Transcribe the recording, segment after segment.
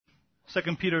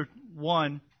2 Peter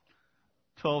 1,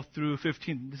 12 through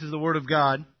 15. This is the Word of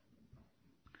God.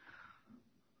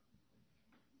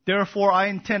 Therefore, I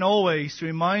intend always to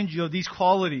remind you of these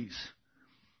qualities,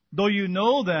 though you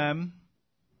know them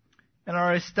and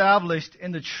are established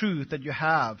in the truth that you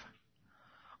have.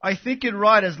 I think it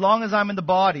right, as long as I'm in the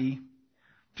body,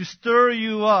 to stir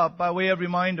you up by way of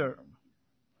reminder,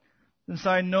 since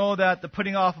I know that the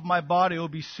putting off of my body will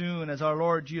be soon, as our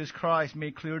Lord Jesus Christ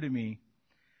made clear to me.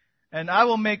 And I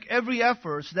will make every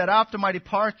effort so that after my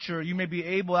departure you may be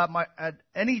able at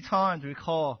any time to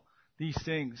recall these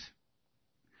things.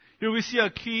 Here we see a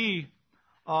key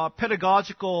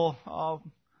pedagogical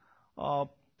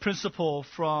principle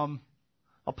from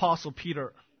Apostle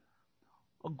Peter.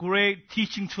 A great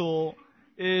teaching tool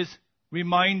is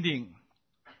reminding,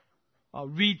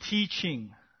 reteaching,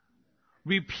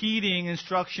 repeating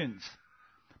instructions.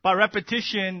 By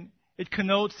repetition, it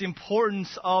connotes the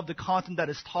importance of the content that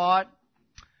is taught.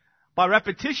 By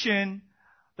repetition,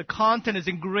 the content is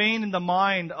ingrained in the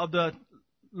mind of the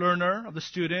learner, of the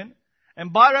student.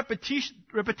 And by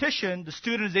repetition, the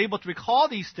student is able to recall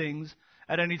these things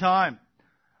at any time.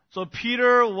 So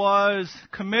Peter was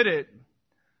committed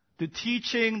to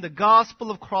teaching the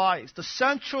gospel of Christ, the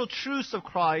central truths of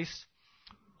Christ,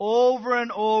 over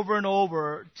and over and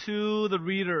over to the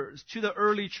readers, to the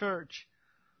early church,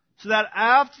 so that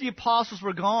after the apostles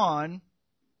were gone,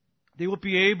 they would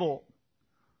be able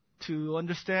to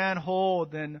understand,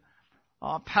 hold, and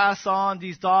pass on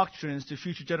these doctrines to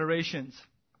future generations.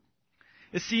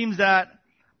 It seems that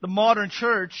the modern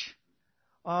church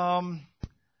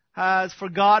has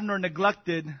forgotten or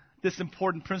neglected this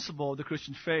important principle of the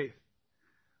Christian faith.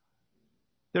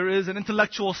 There is an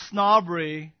intellectual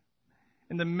snobbery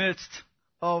in the midst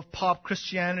of pop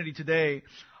Christianity today,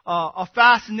 a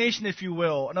fascination, if you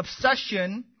will, an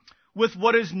obsession with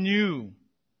what is new,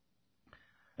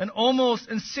 an almost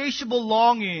insatiable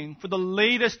longing for the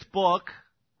latest book,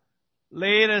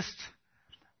 latest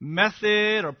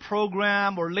method or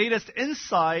program or latest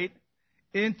insight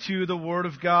into the Word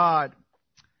of God.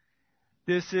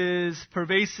 This is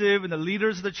pervasive in the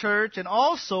leaders of the church and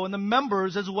also in the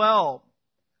members as well.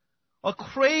 A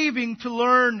craving to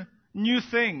learn new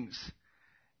things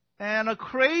and a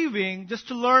craving just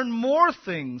to learn more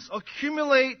things,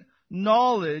 accumulate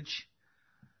knowledge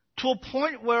to a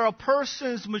point where a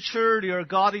person's maturity or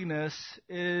godliness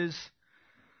is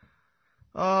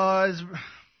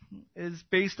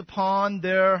based upon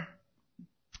their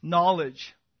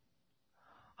knowledge,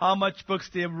 how much books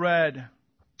they have read,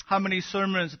 how many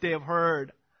sermons they have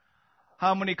heard,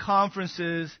 how many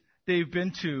conferences they've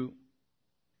been to.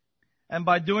 And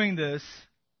by doing this,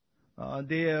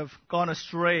 they have gone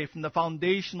astray from the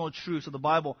foundational truths of the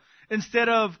Bible. Instead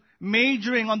of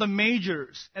majoring on the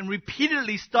majors and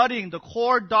repeatedly studying the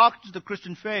core doctrines of the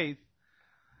Christian faith,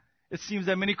 it seems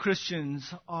that many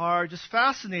Christians are just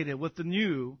fascinated with the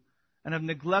new and have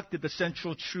neglected the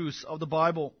central truths of the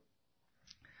Bible.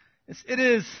 It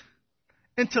is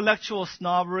intellectual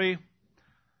snobbery.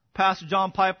 Pastor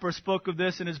John Piper spoke of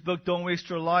this in his book, Don't Waste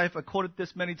Your Life. I quoted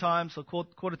this many times, so I'll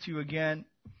quote it to you again.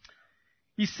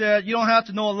 He said, you don't have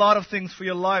to know a lot of things for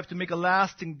your life to make a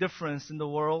lasting difference in the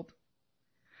world.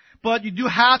 But you do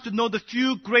have to know the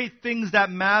few great things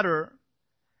that matter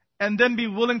and then be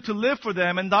willing to live for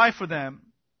them and die for them.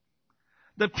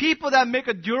 The people that make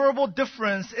a durable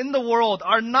difference in the world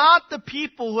are not the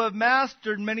people who have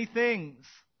mastered many things.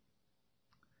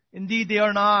 Indeed, they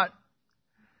are not.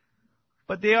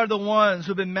 But they are the ones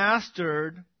who have been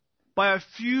mastered by a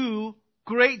few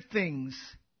great things.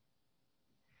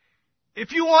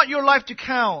 If you want your life to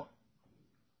count,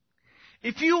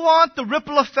 if you want the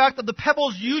ripple effect of the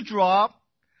pebbles you drop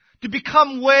to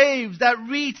become waves that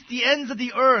reach the ends of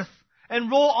the earth and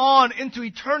roll on into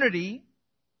eternity,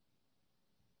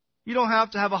 you don't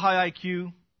have to have a high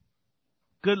IQ,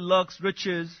 good looks,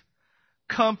 riches,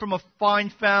 come from a fine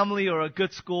family or a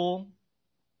good school.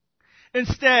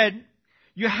 Instead,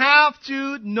 you have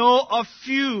to know a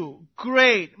few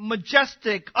great,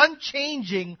 majestic,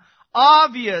 unchanging,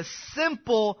 obvious,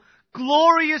 simple,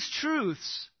 glorious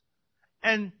truths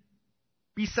and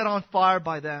be set on fire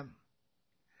by them.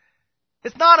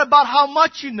 It's not about how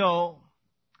much you know,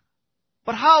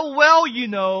 but how well you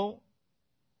know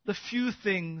the few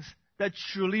things that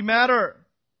truly matter.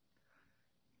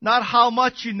 Not how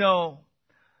much you know,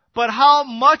 but how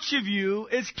much of you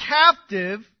is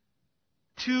captive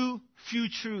to few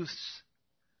truths.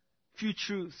 Few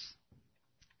truths.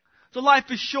 So life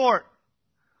is short.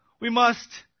 We must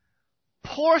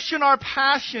portion our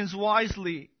passions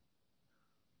wisely.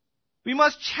 We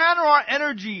must channel our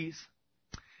energies,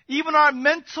 even our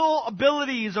mental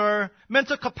abilities or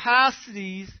mental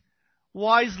capacities,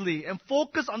 wisely and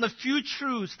focus on the few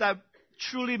truths that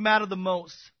truly matter the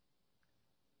most.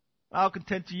 I'll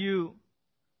contend to you,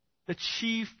 the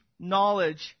chief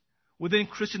knowledge within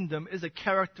Christendom is the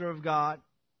character of God.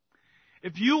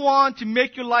 If you want to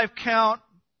make your life count,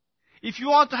 if you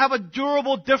want to have a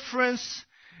durable difference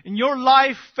in your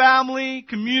life, family,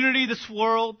 community, this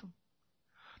world,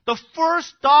 the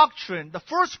first doctrine, the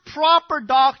first proper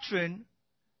doctrine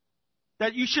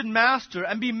that you should master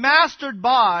and be mastered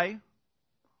by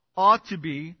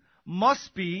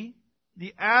must be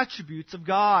the attributes of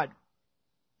God.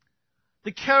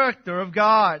 The character of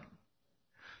God.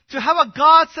 To have a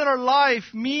God-centered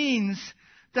life means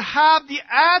to have the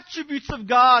attributes of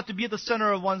God to be at the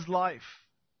center of one's life.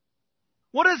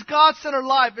 What is God-centered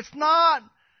life? It's not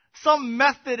some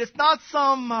method. It's not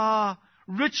some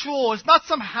ritual. It's not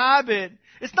some habit.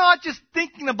 It's not just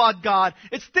thinking about God.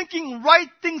 It's thinking right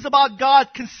things about God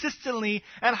consistently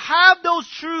and have those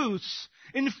truths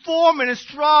inform and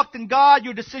instruct and guide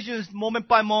your decisions moment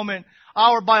by moment,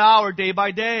 hour by hour, day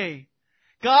by day.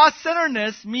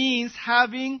 God-centeredness means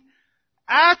having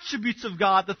attributes of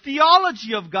God, the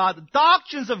theology of God, the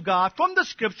doctrines of God from the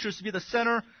Scriptures to be the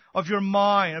center of your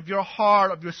mind, of your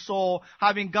heart, of your soul,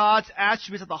 having God's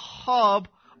attributes at the hub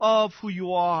of who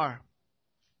you are.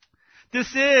 This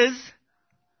is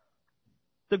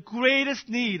the greatest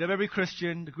need of every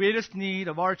Christian, the greatest need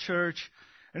of our church,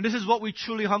 and this is what we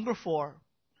truly hunger for.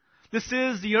 This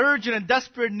is the urgent and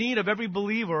desperate need of every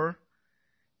believer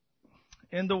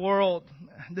in the world.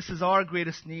 This is our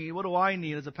greatest need. What do I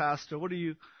need as a pastor? What do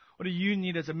you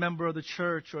need as a member of the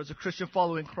church or as a Christian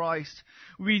following Christ?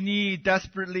 We need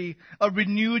desperately a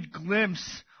renewed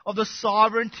glimpse of the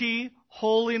sovereignty,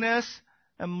 holiness,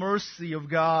 and mercy of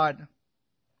God.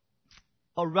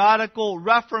 A radical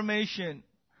reformation.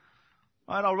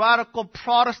 Right? A radical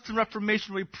Protestant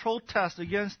reformation where we protest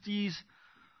against these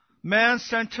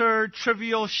man-centered,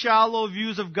 trivial, shallow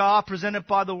views of God presented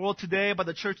by the world today, by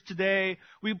the church today.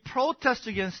 We protest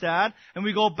against that, and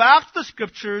we go back to the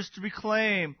Scriptures to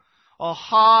reclaim a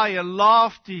high and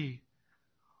lofty,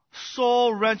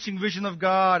 soul-wrenching vision of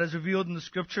God as revealed in the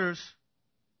Scriptures.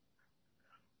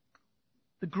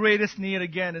 The greatest need,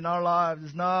 again, in our lives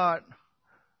is not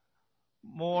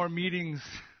more meetings,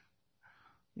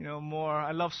 more.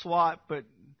 I love SWAT, but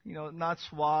not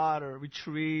SWAT or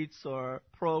retreats or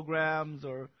programs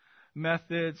or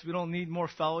methods. We don't need more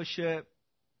fellowship.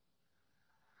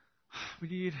 We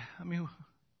need,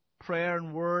 prayer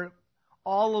and word.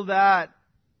 All of that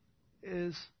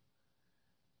is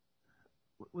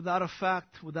without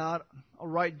effect, without a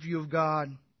right view of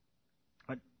God.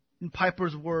 In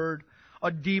Piper's word, a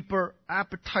deeper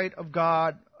appetite of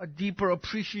God, a deeper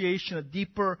appreciation, a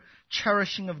deeper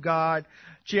cherishing of God.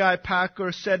 J.I.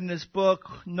 Packer said in his book,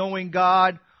 Knowing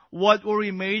God, what were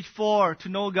we made for? To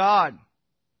know God.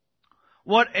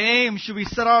 What aim should we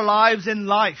set our lives in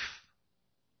life?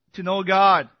 To know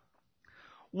God.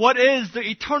 What is the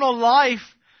eternal life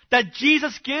that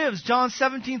Jesus gives? John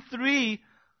 17:3,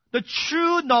 the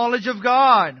true knowledge of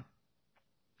God.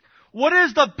 What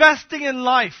is the best thing in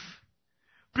life?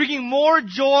 Bringing more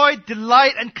joy,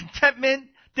 delight, and contentment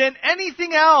than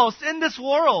anything else in this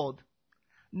world.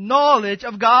 Knowledge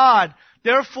of God.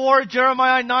 Therefore,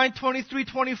 Jeremiah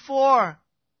 9:23-24.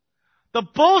 The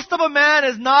boast of a man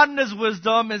is not in his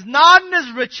wisdom, is not in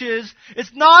his riches,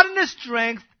 it's not in his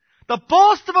strength. The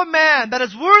boast of a man that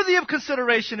is worthy of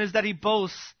consideration is that he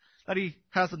boasts that he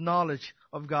has the knowledge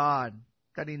of God,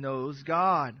 that he knows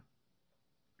God.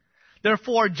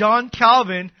 Therefore, John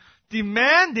Calvin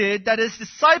demanded that his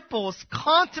disciples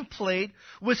contemplate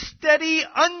with steady,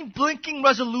 unblinking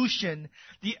resolution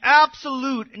the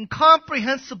absolute,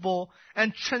 incomprehensible,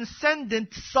 and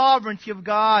transcendent sovereignty of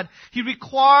God. He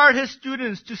required his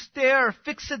students to stare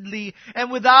fixedly and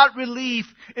without relief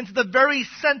into the very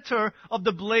center of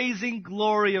the blazing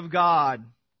glory of God.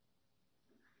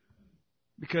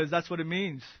 Because that's what it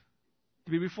means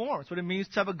to be reformed. That's what it means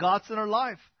to have a God-centered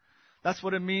life. That is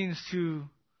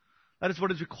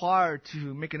what is required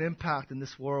to make an impact in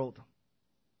this world.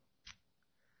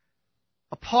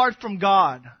 Apart from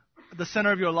God at the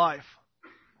center of your life,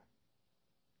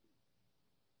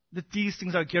 that these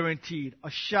things are guaranteed. A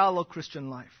shallow Christian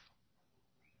life.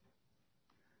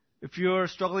 If you're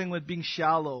struggling with being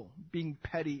shallow, being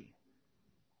petty,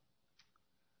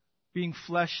 being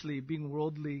fleshly, being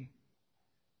worldly,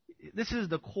 this is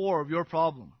the core of your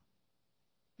problem.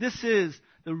 This is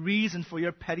the reason for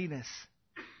your pettiness.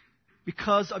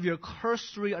 Because of your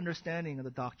cursory understanding of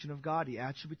the doctrine of God, the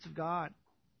attributes of God.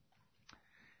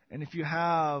 And if you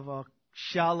have a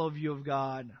shallow view of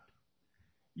God,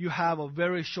 you have a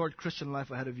very short Christian life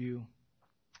ahead of you.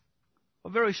 A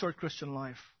very short Christian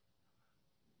life.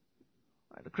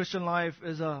 The Christian life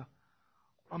is a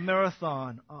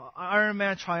marathon,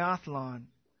 Ironman triathlon.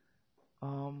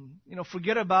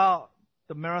 Forget about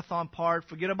the marathon part.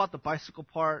 Forget about the bicycle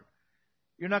part.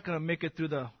 You're not going to make it through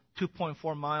the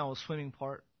 2.4 mile swimming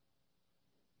part.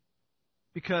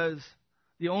 Because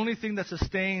the only thing that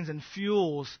sustains and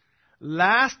fuels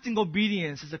lasting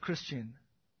obedience as a Christian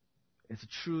is a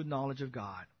true knowledge of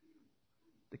God,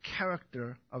 the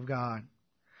character of God.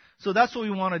 So that's what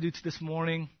we want to do this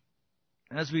morning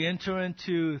as we enter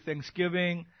into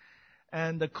Thanksgiving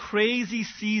and the crazy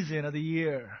season of the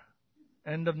year,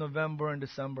 end of November and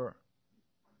December.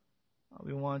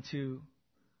 We want to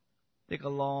take a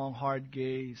long, hard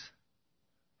gaze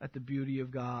at the beauty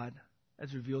of God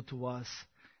as revealed to us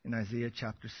in Isaiah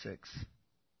chapter 6.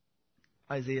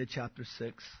 Isaiah chapter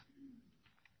 6.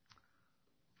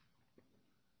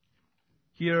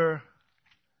 Here,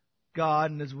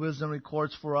 God in His wisdom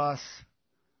records for us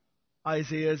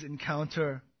Isaiah's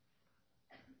encounter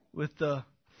with the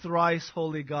thrice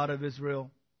holy God of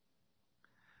Israel.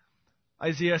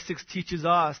 Isaiah 6 teaches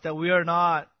us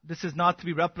that this is not to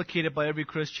be replicated by every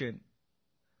Christian.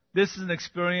 This is an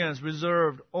experience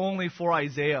reserved only for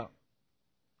Isaiah.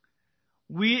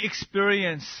 We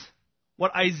experience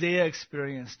what Isaiah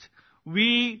experienced.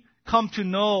 We come to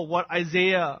know what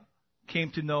Isaiah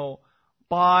came to know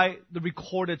by the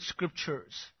recorded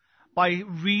scriptures, by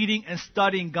reading and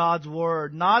studying God's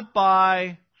Word, not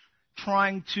by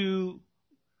trying to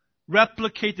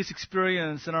replicate this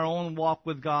experience in our own walk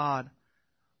with God,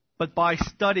 but by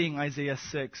studying Isaiah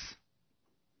 6.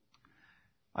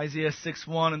 Isaiah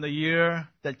 6:1, in the year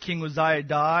that King Uzziah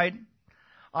died,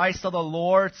 I saw the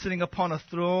Lord sitting upon a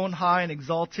throne, high and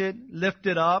exalted,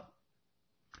 lifted up,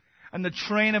 and the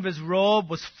train of His robe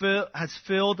has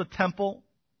filled the temple.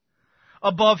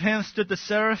 Above Him stood the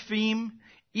seraphim.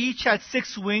 Each had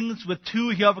 6 wings. With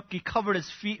 2 he covered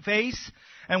his face,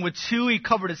 and with 2 he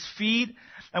covered his feet,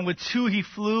 and with 2 he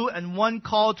flew, and one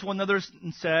called to another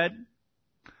and said,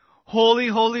 Holy,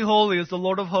 holy, holy is the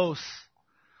Lord of hosts.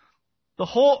 The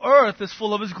whole earth is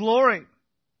full of His glory.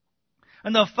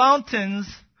 And the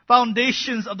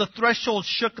foundations of the threshold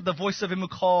shook at the voice of Him who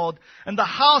called, and the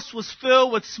house was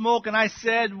filled with smoke. And I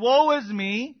said, Woe is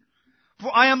me, for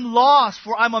I am lost,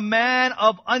 for I am a man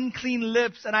of unclean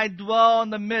lips, and I dwell in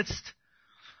the midst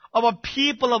of a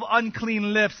people of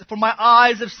unclean lips. For my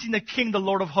eyes have seen the King, the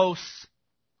Lord of hosts.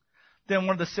 Then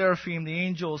one of the seraphim, the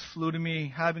angels, flew to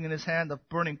me, having in his hand a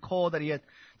burning coal that he had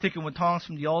taken with tongs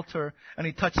from the altar. And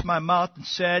he touched my mouth and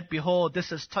said, Behold,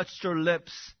 this has touched your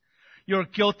lips. Your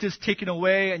guilt is taken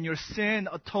away and your sin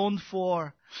atoned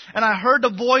for. And I heard the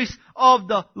voice of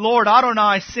the Lord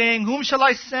Adonai saying, Whom shall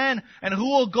I send, and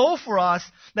who will go for us?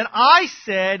 Then I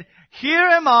said, Here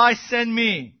am I, send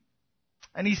me.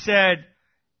 And He said,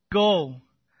 Go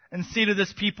and say to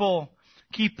this people,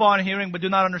 Keep on hearing, but do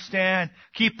not understand.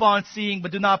 Keep on seeing,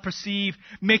 but do not perceive.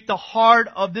 Make the heart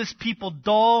of this people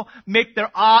dull. Make their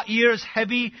ears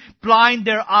heavy. Blind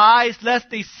their eyes, lest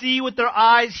they see with their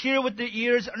eyes, hear with their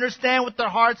ears, understand with their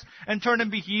hearts, and turn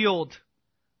and be healed.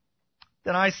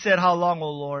 Then I said, How long, O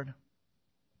Lord?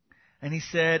 And He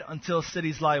said, Until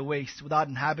cities lie waste, without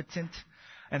inhabitant,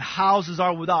 and houses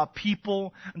are without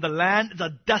people, and the land is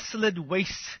a desolate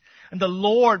waste. And the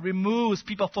Lord removes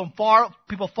people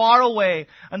far away,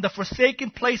 and the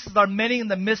forsaken places are many in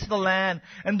the midst of the land.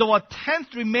 And though a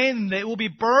tenth remain, it will be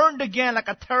burned again like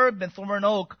a terebinth from an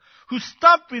oak, whose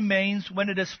stump remains when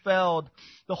it is felled.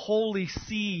 The holy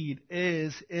seed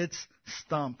is its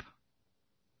stump.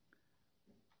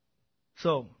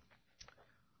 So,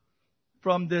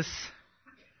 from this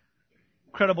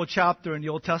incredible chapter in the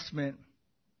Old Testament,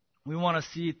 we want to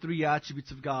see 3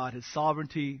 attributes of God: His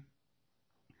sovereignty,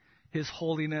 His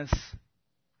holiness,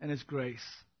 and His grace.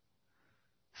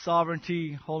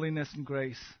 Sovereignty, holiness, and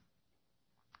grace.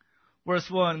 Verse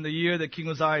 1, in the year that King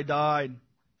Uzziah died,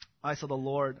 I saw the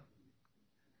Lord.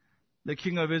 The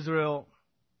King of Israel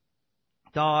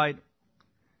died.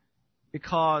 It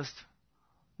caused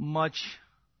much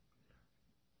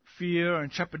fear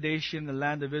and trepidation in the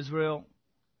land of Israel.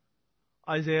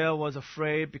 Isaiah was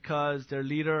afraid because their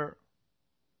leader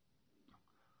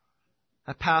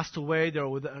had passed away. They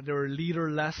were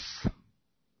leaderless.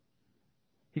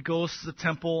 He goes to the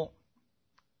temple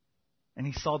and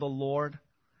he saw the Lord.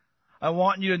 I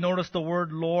want you to notice the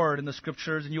word Lord in the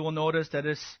scriptures, and you will notice that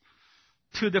it's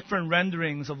 2 different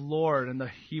renderings of Lord in the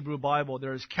Hebrew Bible.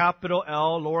 There's capital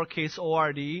L, lowercase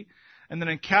O-R-D, and then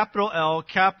in capital L,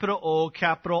 capital O,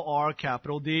 capital R,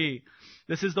 capital D.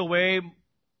 This is the way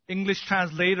English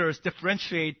translators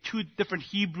differentiate 2 different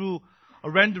Hebrew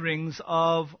renderings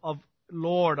of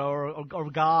Lord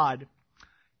or God.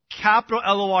 capital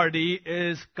L-O-R-D,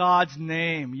 is God's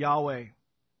name, Yahweh.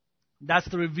 That's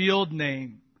the revealed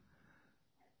name.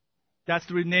 That's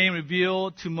the name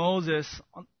revealed to Moses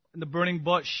in the burning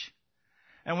bush.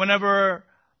 And whenever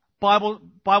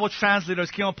Bible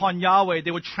translators came upon Yahweh,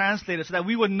 they would translate it so that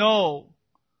we would know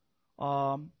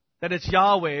that it's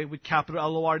Yahweh with capital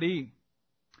L-O-R-D.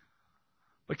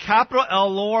 But capital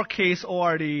L, lowercase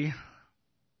O-R-D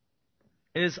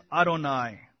is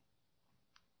Adonai.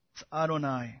 It's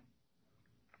Adonai.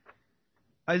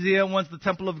 Isaiah went to the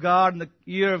temple of God in the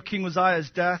year of King Uzziah's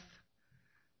death.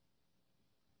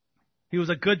 He was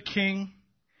a good king.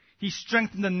 He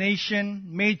strengthened the nation,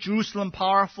 made Jerusalem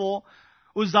powerful.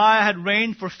 Uzziah had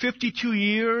reigned for 52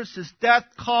 years. His death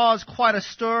caused quite a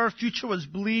stir. Future was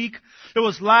bleak. There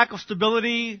was lack of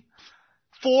stability.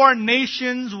 Foreign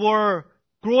nations were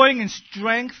growing in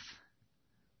strength.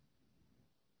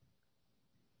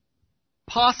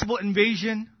 Possible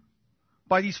invasion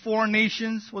by these foreign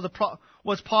nations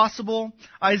was possible.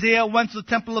 Isaiah went to the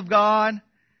temple of God.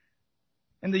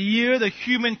 In the year the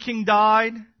human king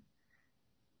died,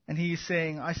 and he's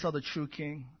saying, I saw the true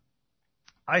king.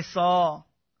 I saw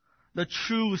the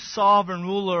true sovereign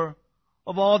ruler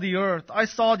of all the earth. I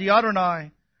saw the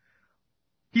Adonai.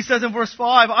 He says in verse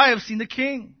 5, I have seen the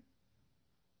king.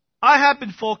 I have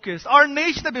been focused. Our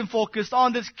nation has been focused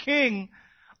on this king.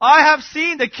 I have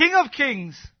seen the King of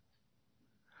Kings,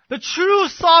 the true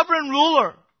sovereign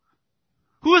ruler,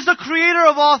 who is the creator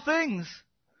of all things,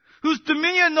 whose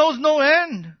dominion knows no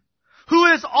end, who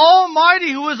is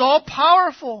almighty, who is all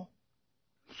powerful.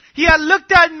 He had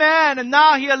looked at man, and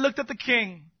now he had looked at the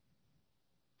king,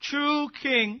 true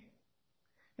king,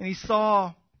 and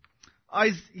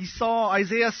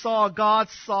Isaiah saw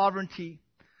God's sovereignty,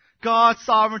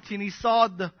 and he saw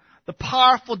the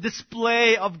powerful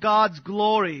display of God's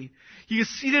glory. He is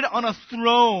seated on a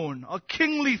throne, a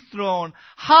kingly throne,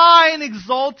 high and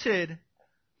exalted,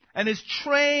 and his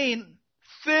train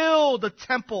filled the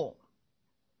temple.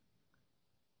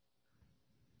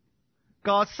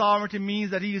 God's sovereignty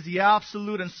means that he is the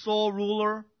absolute and sole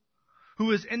ruler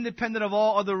who is independent of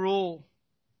all other rule.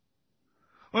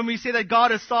 When we say that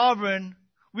God is sovereign,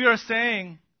 we are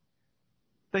saying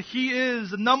that he is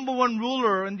the number one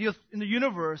ruler in the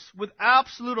universe with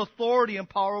absolute authority and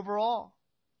power over all.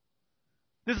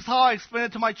 This is how I explain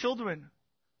it to my children.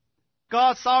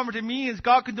 God's sovereignty means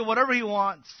God can do whatever he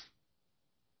wants,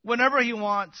 whenever he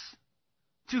wants,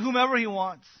 to whomever he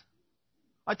wants.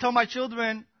 I tell my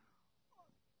children,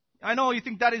 I know you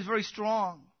think Daddy is very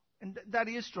strong, and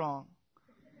Daddy is strong.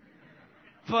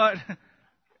 But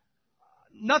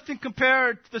nothing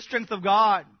compared to the strength of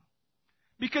God.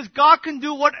 Because God can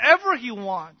do whatever he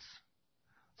wants.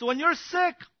 So when you're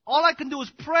sick, all I can do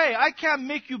is pray. I can't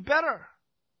make you better.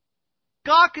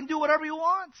 God can do whatever he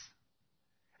wants.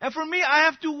 And for me, I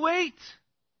have to wait.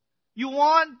 You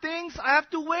want things? I have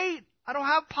to wait. I don't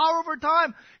have power over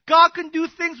time. God can do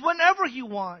things whenever he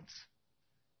wants.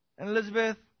 And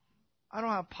Elizabeth, I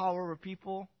don't have power over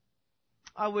people.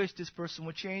 I wish this person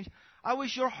would change. I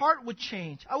wish your heart would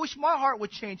change. I wish my heart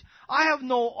would change. I have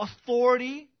no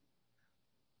authority.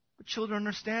 But children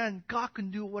understand, God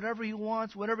can do whatever he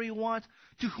wants, whatever he wants,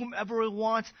 to whomever he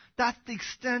wants. That's the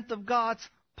extent of God's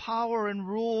power and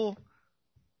rule.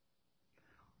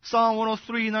 Psalm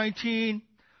 103:19.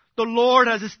 The Lord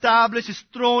has established his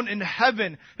throne in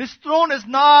heaven. His throne is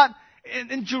not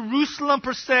in Jerusalem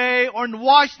per se, or in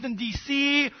Washington,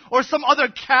 D.C., or some other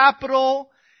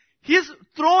capital. His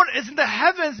throne is in the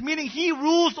heavens, meaning he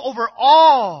rules over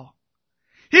all.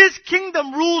 His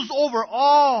kingdom rules over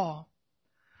all.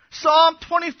 Psalm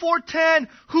 24:10,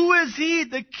 who is he?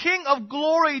 The King of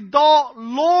glory, the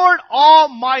Lord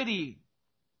Almighty.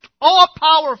 All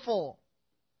powerful.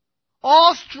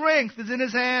 All strength is in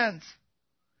his hands.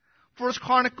 1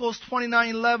 Chronicles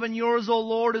 29:11, yours, O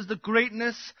Lord, is the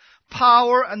greatness,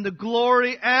 power, and the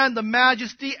glory, and the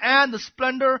majesty, and the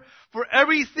splendor, for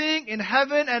everything in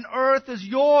heaven and earth is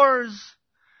yours.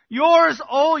 Yours,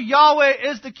 O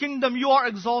Yahweh, is the kingdom. You are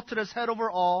exalted as head over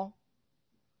all.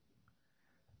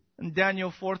 In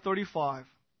Daniel 4:35.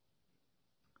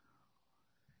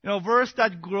 A verse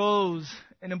that grows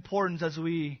in importance as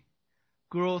we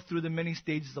grow through the many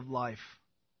stages of life.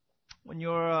 When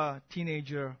you're a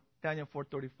teenager, Daniel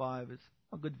 4:35 is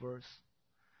a good verse.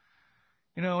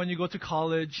 When you go to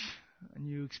college and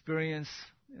you experience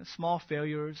small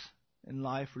failures in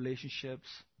life, relationships,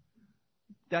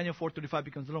 Daniel 4:35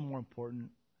 becomes a little more important.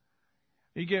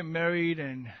 You get married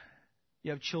and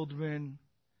you have children.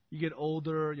 You get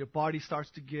older, your body starts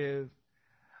to give,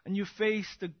 and you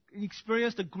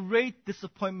experience the great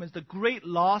disappointments, the great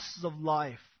losses of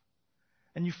life,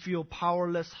 and you feel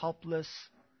powerless, helpless.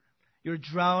 you're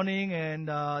drowning and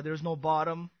there's no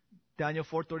bottom, Daniel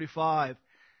 4:35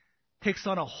 takes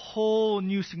on a whole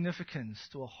new significance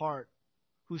to a heart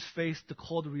who's faced the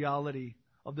cold reality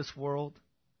of this world.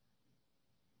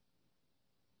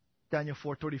 Daniel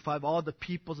 4:35, all the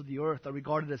peoples of the earth are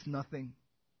regarded as nothing.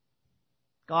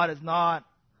 God is not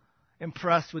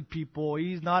impressed with people.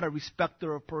 He's not a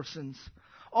respecter of persons.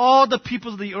 All the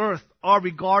peoples of the earth are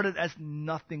regarded as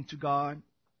nothing to God.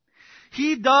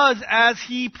 He does as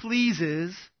He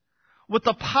pleases with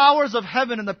the powers of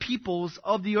heaven and the peoples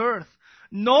of the earth.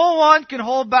 No one can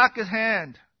hold back His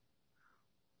hand.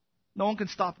 No one can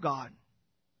stop God.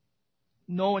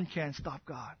 No one can stop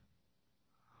God.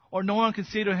 Or no one can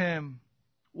say to Him,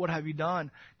 what have you done?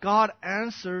 God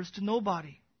answers to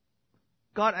nobody.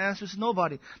 God answers to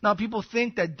nobody. Now people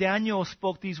think that Daniel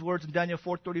spoke these words in Daniel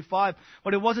 4:35,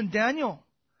 but it wasn't Daniel.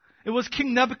 It was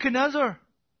King Nebuchadnezzar.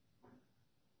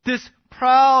 This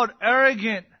proud,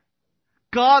 arrogant,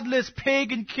 godless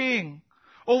pagan king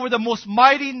over the most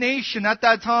mighty nation at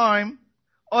that time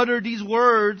uttered these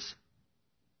words.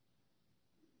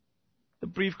 The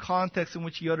brief context in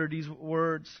which he uttered these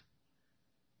words.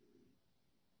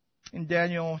 In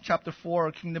Daniel chapter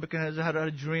 4, King Nebuchadnezzar had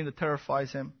a dream that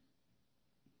terrifies him.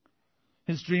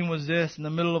 His dream was this: in the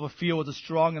middle of a field was a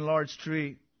strong and large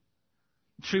tree.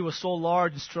 The tree was so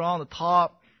large and strong, the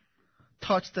top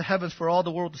touched the heavens for all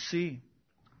the world to see.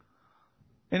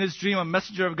 In his dream, a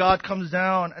messenger of God comes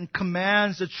down and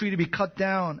commands the tree to be cut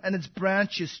down and its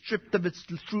branches stripped of its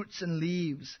fruits and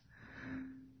leaves.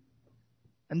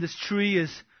 And this tree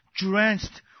is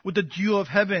drenched with the dew of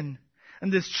heaven.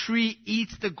 And this tree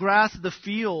eats the grass of the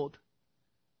field.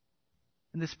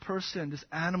 And this person, this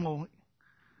animal,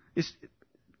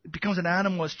 becomes an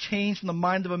animal, is changed from the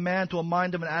mind of a man to a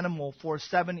mind of an animal for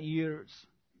 7 years.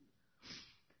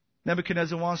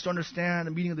 Nebuchadnezzar wants to understand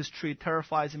the meaning of this tree. It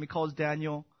terrifies him. He calls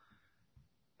Daniel.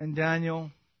 And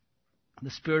Daniel, the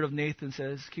spirit of Nathan,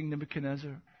 says, King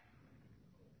Nebuchadnezzar,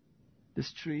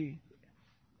 this tree,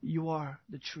 you are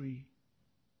the tree.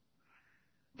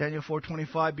 Daniel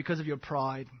 4:25, because of your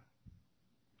pride,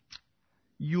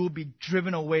 you will be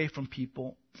driven away from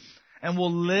people and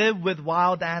will live with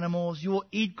wild animals. You will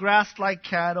eat grass like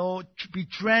cattle, be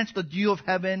drenched with the dew of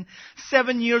heaven.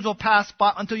 7 years will pass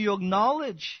by until you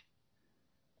acknowledge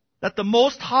that the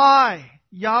Most High,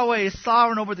 Yahweh, is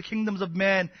sovereign over the kingdoms of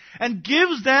men and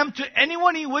gives them to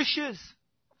anyone He wishes.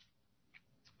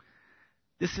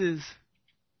 This is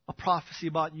a prophecy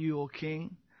about you, O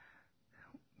King.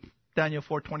 Daniel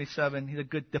 4:27, he's a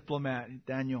good diplomat,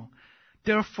 Daniel.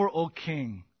 Therefore, O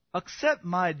King, accept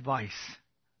my advice.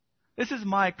 This is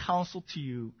my counsel to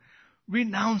you.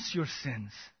 Renounce your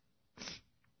sins.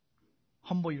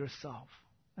 Humble yourself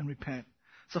and repent.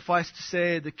 Suffice to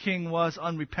say, the king was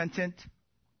unrepentant.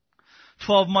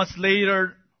 12 months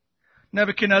later,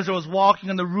 Nebuchadnezzar was walking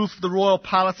on the roof of the royal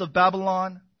palace of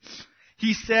Babylon.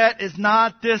 He said, is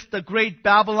not this the great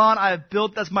Babylon I have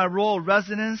built as my royal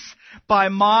residence by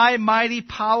my mighty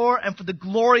power and for the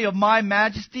glory of my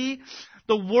majesty?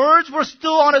 The words were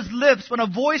still on his lips when a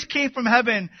voice came from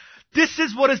heaven. This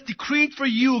is what is decreed for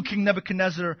you, King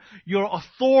Nebuchadnezzar. Your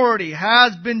authority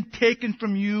has been taken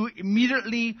from you.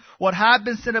 Immediately, what had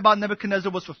been said about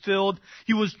Nebuchadnezzar was fulfilled.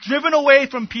 He was driven away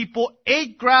from people,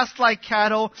 ate grass like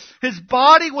cattle. His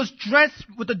body was drenched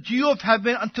with the dew of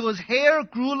heaven until his hair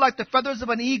grew like the feathers of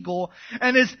an eagle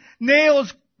and his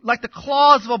nails like the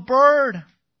claws of a bird.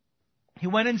 He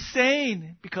went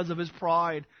insane because of his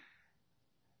pride.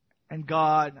 And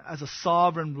God, as a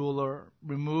sovereign ruler,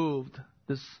 removed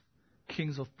this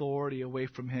king's authority away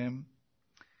from him.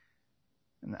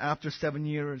 And after 7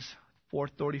 years,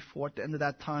 434, at the end of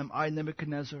that time, I,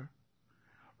 Nebuchadnezzar,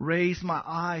 raised my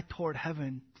eye toward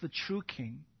heaven to the true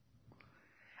king,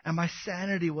 and my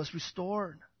sanity was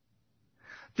restored.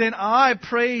 Then I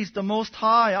praised the Most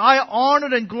High. I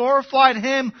honored and glorified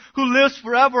Him who lives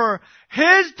forever.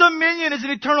 His dominion is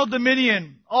an eternal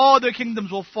dominion. All their kingdoms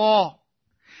will fall.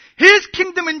 His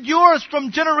kingdom endures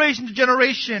from generation to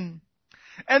generation.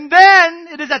 And then,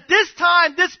 it is at this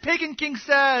time, this pagan king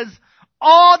says,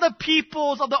 all the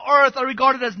peoples of the earth are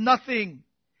regarded as nothing.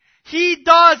 He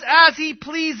does as He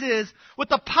pleases with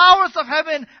the powers of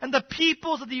heaven and the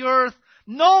peoples of the earth.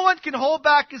 No one can hold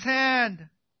back His hand.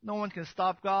 No one can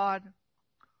stop God.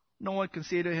 No one can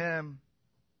say to Him,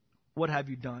 what have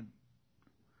you done?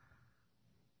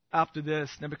 After this,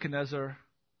 Nebuchadnezzar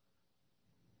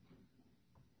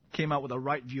came out with a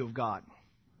right view of God.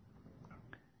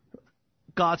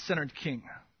 God-centered king.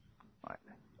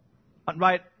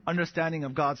 Right understanding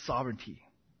of God's sovereignty.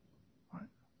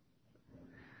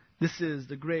 This is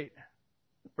the great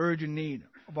urgent need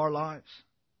of our lives.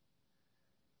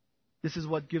 This is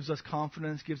what gives us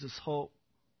confidence, gives us hope.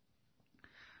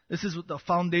 This is the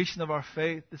foundation of our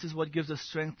faith. This is what gives us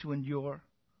strength to endure.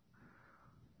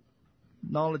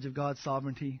 Knowledge of God's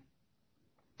sovereignty.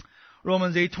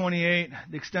 Romans 8:28,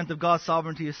 the extent of God's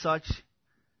sovereignty is such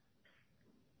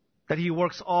that He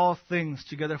works all things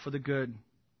together for the good,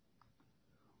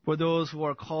 for those who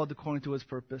are called according to His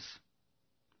purpose.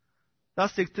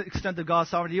 That's the extent of God's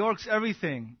sovereignty. He works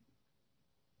everything,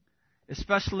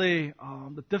 especially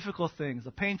the difficult things,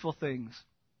 the painful things,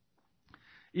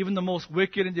 even the most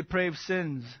wicked and depraved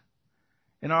sins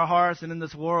in our hearts and in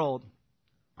this world,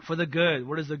 for the good.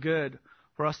 What is the good?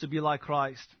 For us to be like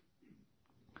Christ,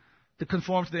 to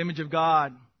conform to the image of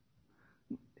God.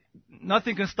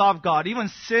 Nothing can stop God. Even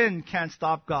sin can't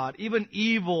stop God. Even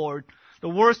evil or the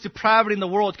worst depravity in the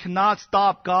world cannot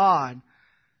stop God.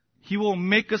 He will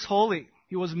make us holy.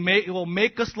 He will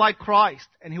make us like Christ,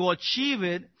 and He will achieve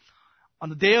it on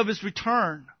the day of His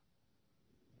return.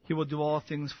 He will do all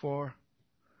things for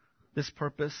this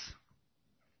purpose.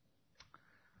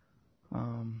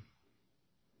 I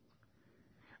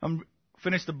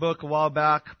finished the book a while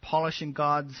back, Polishing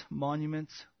God's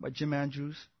Monuments by Jim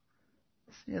Andrews.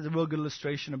 He has a real good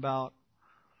illustration about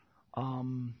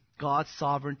God's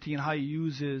sovereignty and how He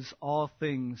uses all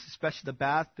things, especially the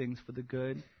bad things, for the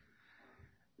good.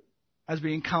 As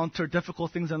we encounter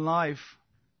difficult things in life,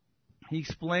 he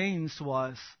explains to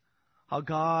us what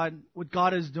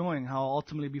God is doing, how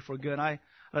ultimately be for good. I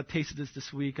had a taste of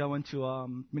this week. I went to,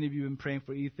 many of you have been praying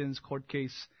for Ethan's court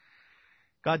case.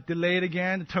 Got delayed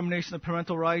again, the termination of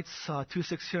parental rights,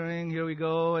 2-6 hearing, here we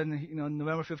go, and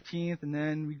November 15th, and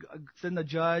then we send the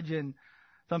judge, and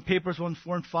some papers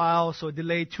weren't filed, so it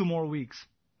delayed 2 more weeks.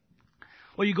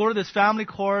 Well, you go to this family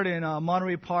court in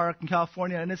Monterey Park in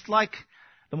California, and it's like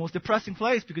the most depressing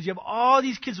place because you have all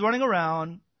these kids running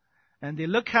around, and they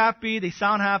look happy, they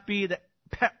sound happy. The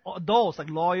adults, like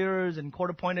lawyers and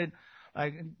court-appointed,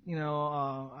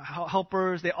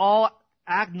 helpers, they all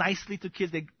act nicely to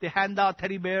kids. They hand out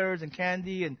teddy bears and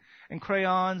candy and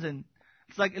crayons, and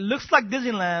it looks like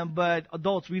Disneyland, but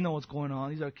adults, we know what's going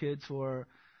on. These are kids who are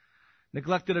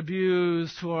neglected,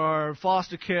 abused, who are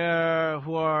foster care,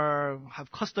 who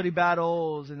have custody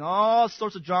battles, and all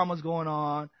sorts of dramas going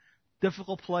on.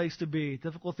 Difficult place to be.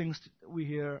 Difficult things we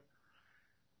hear.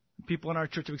 People in our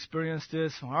church have experienced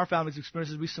this. Our family's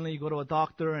experienced this recently. You go to a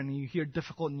doctor and you hear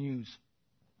difficult news.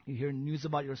 You hear news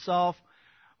about yourself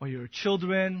or your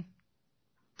children.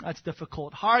 That's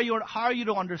difficult. How are you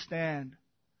to understand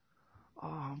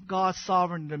God's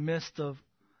sovereignty in the midst of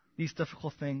these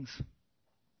difficult things?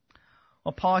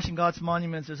 While polishing God's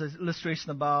monuments, there's an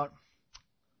illustration about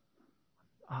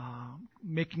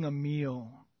making a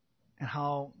meal and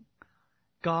how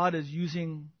God is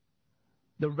using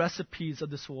the recipes of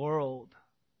this world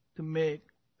to make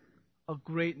a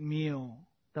great meal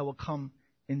that will come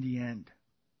in the end.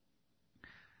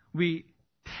 We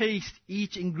taste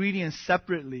each ingredient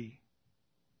separately,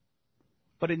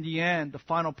 but in the end, the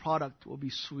final product will be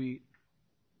sweet,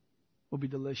 will be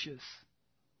delicious,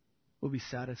 will be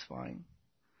satisfying.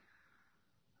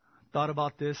 Thought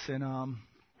about this, and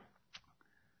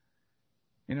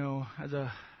as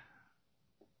a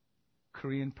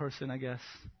Korean person, I guess,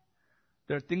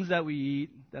 there are things that we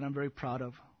eat that I'm very proud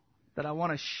of, that I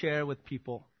want to share with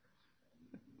people.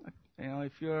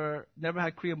 If you've never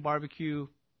had Korean barbecue,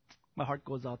 my heart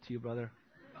goes out to you, brother.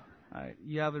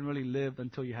 You haven't really lived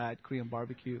until you had Korean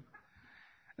barbecue.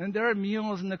 And there are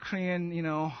meals in the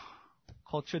Korean,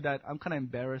 culture that I'm kind of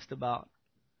embarrassed about.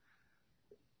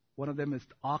 One of them is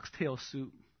oxtail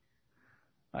soup,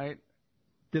 right?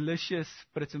 Delicious,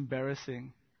 but it's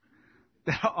embarrassing.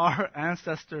 That our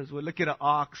ancestors would look at an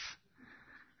ox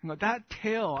and go, that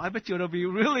tail, I bet you it'll be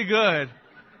really good.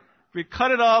 We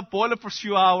cut it up, boil it for a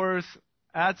few hours,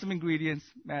 add some ingredients,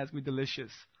 man, it's going to be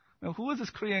delicious. Now, who is this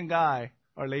Korean guy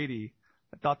or lady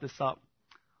that thought this up?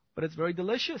 But it's very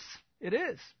delicious. It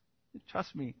is.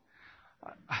 Trust me.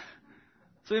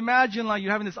 So imagine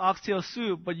you're having this oxtail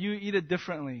soup, but you eat it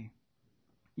differently.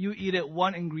 You eat it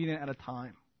one ingredient at a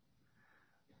time.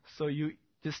 So you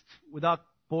just, without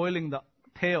boiling the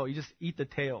tail, you just eat the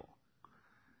tail.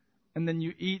 And then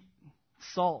you eat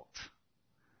salt.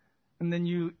 And then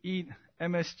you eat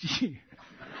MSG.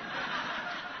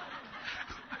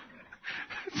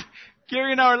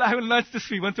 Gary and I were having lunch this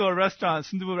week, went to a restaurant,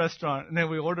 sundubu restaurant, and then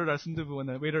we ordered our sundubu, and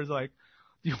the waiter's like,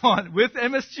 do you want with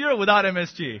MSG or without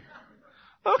MSG?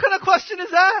 What kind of question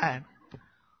is that?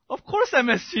 Of course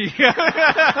MSG.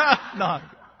 No.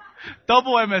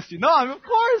 Double MSG. No, of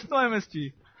course no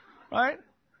MSG. Right?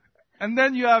 And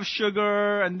then you have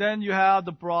sugar, and then you have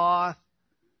the broth.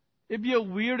 It'd be a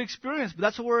weird experience, but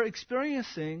that's what we're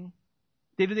experiencing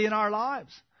day to day in our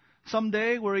lives.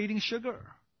 Someday we're eating sugar.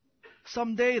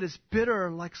 Someday it is bitter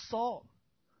like salt.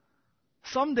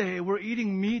 Someday we're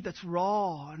eating meat that's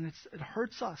raw and it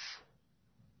hurts us.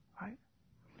 Right?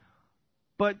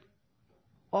 But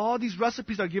all these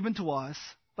recipes are given to us,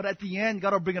 but at the end,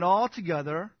 God will bring it all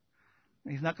together.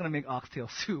 And He's not going to make oxtail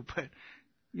soup, but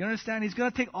you understand? He's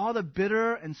going to take all the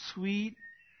bitter and sweet,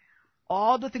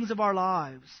 all the things of our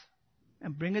lives,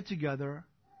 and bring it together,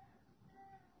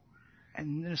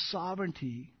 and in His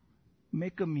sovereignty,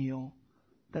 make a meal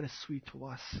that is sweet to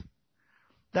us.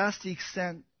 That's the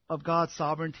extent of God's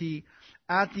sovereignty.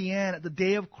 At the end, at the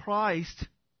day of Christ,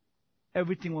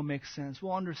 everything will make sense.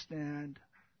 We'll understand.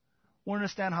 We'll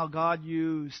understand how God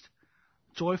used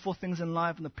joyful things in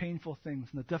life and the painful things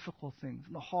and the difficult things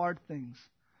and the hard things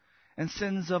and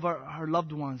sins of our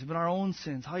loved ones, even our own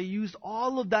sins. How He used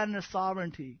all of that in His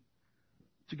sovereignty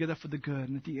together for the good.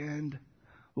 And at the end,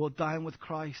 we'll dine with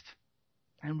Christ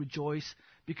and rejoice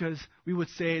because we would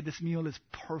say this meal is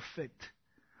perfect.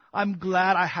 I'm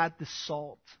glad I had this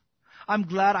salt. I'm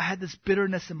glad I had this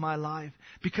bitterness in my life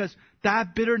because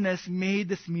that bitterness made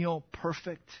this meal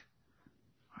perfect.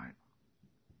 Right?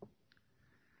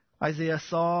 Isaiah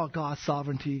saw God's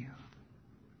sovereignty,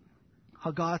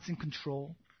 how God's in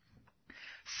control.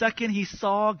 Second, he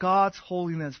saw God's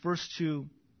holiness. Verse 2.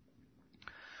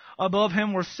 Above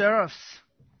Him were seraphs,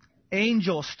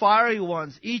 angels, fiery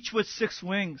ones, each with 6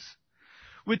 wings.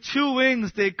 With 2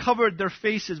 wings they covered their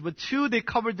faces. With 2 they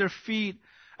covered their feet.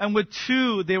 And with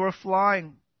 2 they were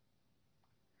flying.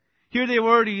 Here they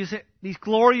were, these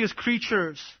glorious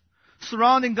creatures,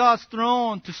 surrounding God's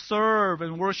throne to serve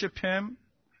and worship Him.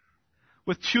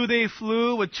 With 2 they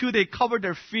flew. With 2 they covered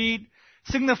their feet,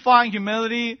 signifying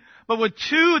humility. But with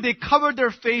 2 they covered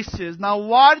their faces. Now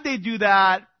why did they do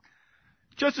that?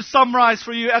 Just to summarize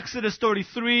for you, Exodus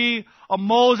 33,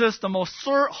 Moses, the most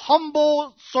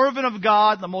humble servant of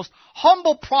God, the most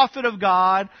humble prophet of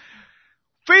God,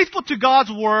 faithful to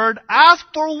God's word, asked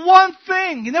for one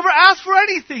thing. He never asked for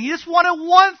anything. He just wanted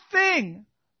one thing.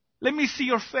 Let me see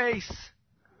your face.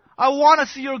 I want to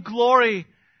see your glory.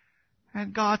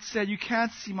 And God said, you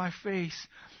can't see my face.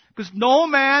 Because no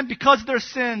man, because of their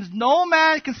sins, no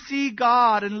man can see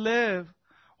God and live.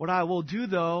 What I will do,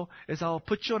 though, is I will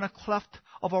put you in a cleft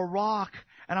of a rock,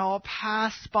 and I will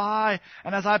pass by.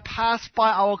 And as I pass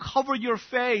by, I will cover your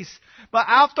face. But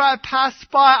after I pass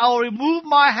by, I will remove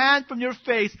my hand from your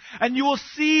face, and you will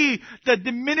see the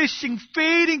diminishing,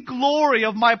 fading glory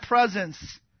of my presence.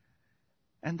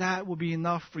 And that will be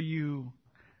enough for you.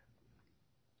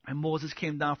 And Moses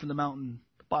came down from the mountain.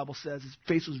 The Bible says his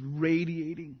face was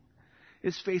radiating.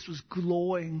 His face was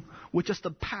glowing with just a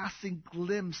passing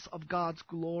glimpse of God's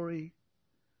glory.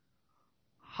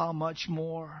 How much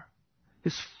more?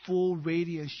 His full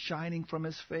radiance shining from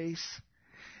His face.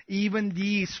 Even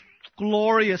these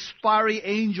glorious fiery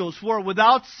angels who are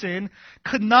without sin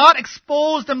could not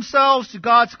expose themselves to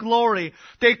God's glory.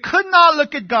 They could not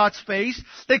look at God's face.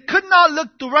 They could not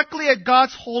look directly at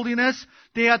God's holiness.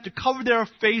 They had to cover their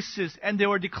faces, and they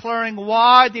were declaring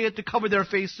why they had to cover their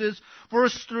faces.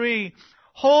 Verse 3,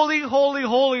 Holy, holy,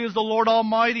 holy is the Lord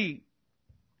Almighty.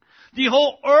 The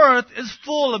whole earth is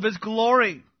full of His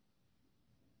glory.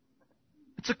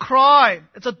 It's a cry.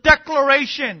 It's a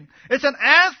declaration. It's an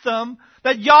anthem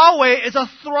that Yahweh is a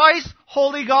thrice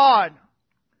holy God.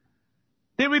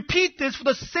 They repeat this for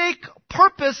the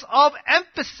purpose of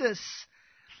emphasis,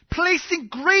 placing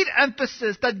great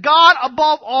emphasis that God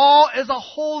above all is a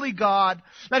holy God,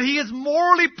 that He is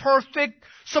morally perfect,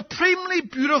 supremely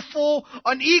beautiful,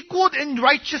 unequaled in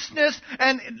righteousness,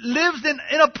 and lives in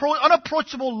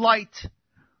unapproachable light.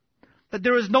 That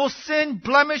there is no sin,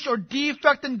 blemish, or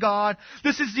defect in God.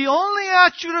 This is the only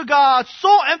attribute of God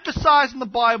so emphasized in the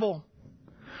Bible.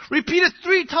 Repeated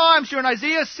 3 times here in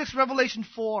Isaiah 6, Revelation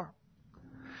 4.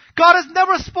 God is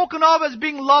never spoken of as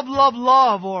being love, love,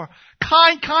 love, or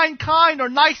kind, kind, kind, or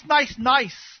nice, nice,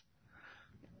 nice.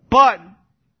 But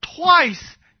twice,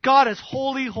 God is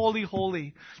holy, holy,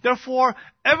 holy. Therefore,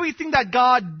 everything that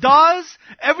God does,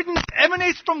 everything that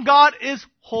emanates from God is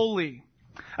holy.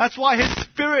 That's why His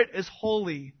Spirit is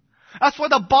holy. That's why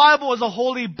the Bible is a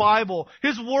holy Bible.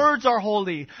 His words are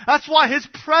holy. That's why His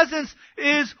presence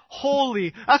is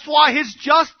holy. That's why His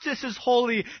justice is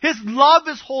holy. His love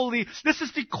is holy. This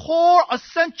is the core,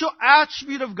 essential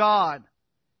attribute of God.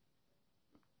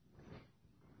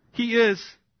 He is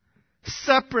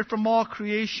separate from all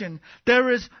creation. There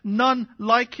is none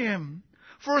like Him.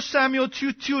 1 Samuel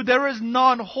 2:2, there is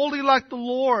none holy like the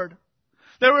Lord.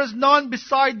 There is none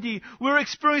beside thee. We're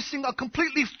experiencing a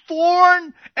completely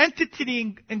foreign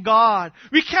entity in God.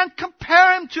 We can't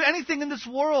compare Him to anything in this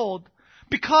world.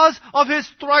 because of His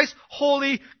thrice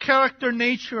holy character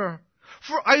nature.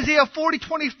 For Isaiah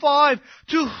 40:25,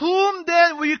 to whom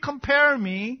then will you compare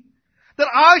me, that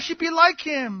I should be like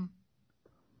Him?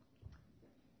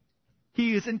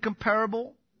 He is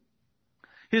incomparable.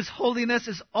 His holiness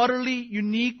is utterly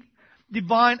unique,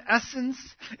 divine essence.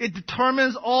 It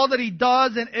determines all that He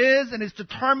does and is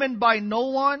determined by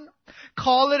no one.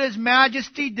 Call it His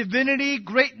majesty, divinity,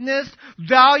 greatness,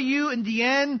 value. In the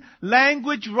end,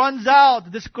 language runs out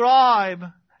to describe,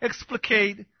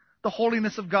 explicate the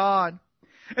holiness of God.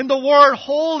 In the word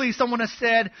holy, someone has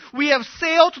said, we have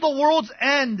sailed to the world's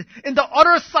end in the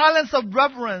utter silence of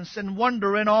reverence and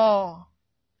wonder and awe.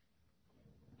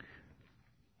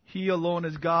 He alone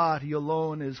is God. He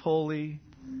alone is holy.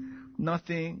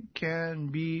 Nothing can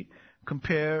be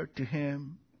compared to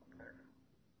Him.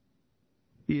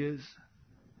 He is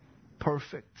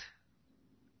perfect.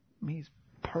 He's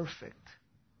perfect.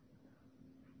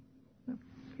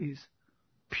 He's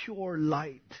pure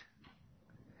light.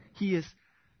 He is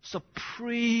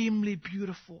supremely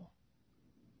beautiful.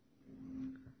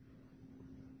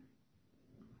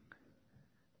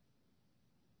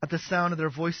 At the sound of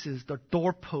their voices, the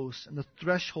doorposts and the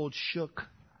threshold shook,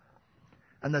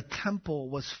 and the temple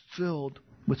was filled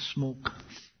with smoke.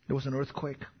 There was an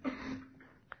earthquake.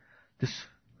 This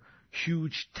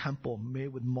huge temple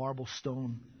made with marble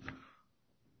stone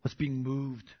was being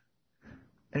moved,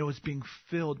 and it was being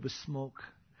filled with smoke.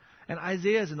 And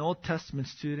Isaiah is an Old Testament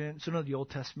student, student of the Old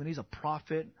Testament. He's a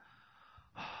prophet,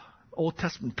 Old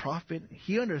Testament prophet.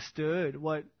 He understood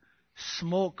what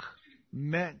smoke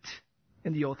meant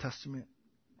in the Old Testament.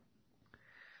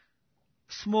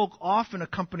 Smoke often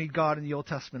accompanied God in the Old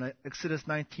Testament. Exodus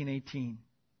 19:18.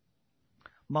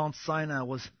 Mount Sinai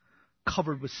was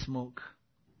covered with smoke.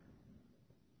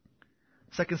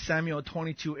 2 Samuel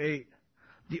 22:8.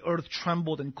 The earth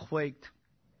trembled and quaked.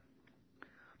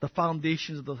 The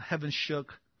foundations of the heavens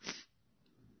shook.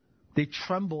 They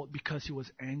trembled because He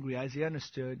was angry. Isaiah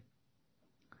understood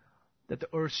that the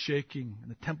earth shaking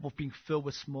and the temple being filled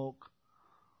with smoke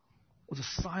was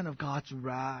a sign of God's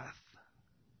wrath.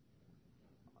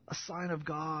 A sign of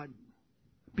God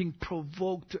being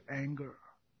provoked to anger.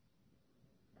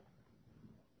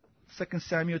 2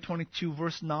 Samuel 22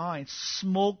 verse 9.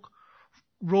 Smoke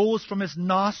rose from His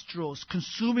nostrils.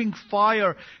 Consuming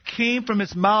fire came from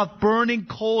His mouth. Burning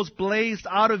coals blazed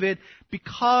out of it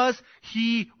because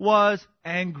He was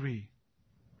angry.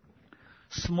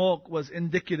 Smoke was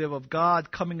indicative of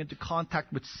God coming into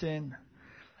contact with sin.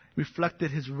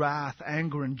 Reflected His wrath,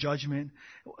 anger, and judgment.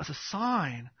 It was a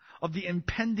sign of the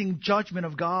impending judgment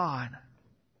of God.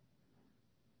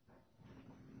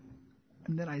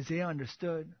 And then Isaiah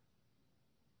understood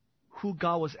who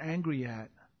God was angry at.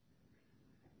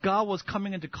 God was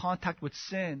coming into contact with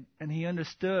sin, and he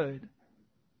understood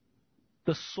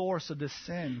the source of this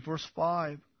sin. Verse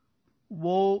 5,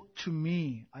 "Woe to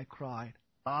me," I cried.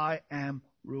 "I am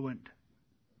ruined."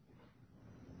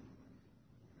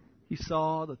 He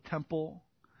saw the temple,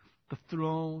 the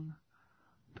throne,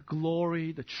 the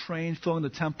glory, the train filling the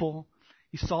temple.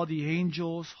 He saw the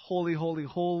angels, holy, holy,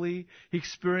 holy. He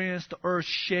experienced the earth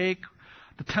shake,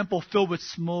 the temple filled with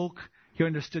smoke. He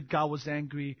understood God was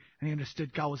angry, and he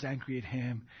understood God was angry at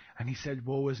him. And he said,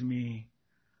 "Woe is me,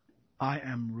 I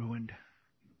am ruined."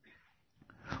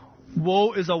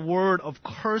 Woe is a word of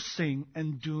cursing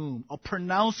and doom, a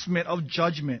pronouncement of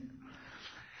judgment.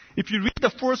 If you read the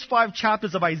first 5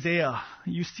 chapters of Isaiah,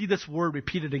 you see this word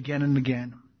repeated again and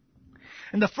again.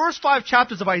 In the first 5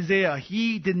 chapters of Isaiah,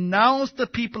 he denounced the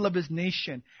people of his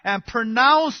nation and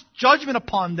pronounced judgment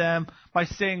upon them by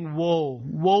saying, "Woe,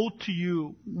 woe to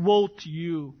you, woe to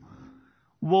you,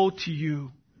 woe to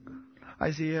you."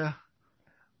 Isaiah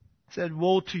said,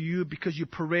 "Woe to you because you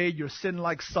parade your sin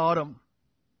like Sodom.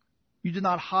 You do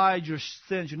not hide your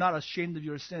sins. You're not ashamed of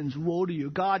your sins. Woe to you.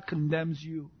 God condemns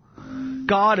you.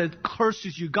 God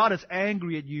curses you. God is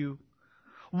angry at you.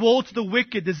 Woe to the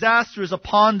wicked. Disaster is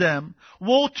upon them.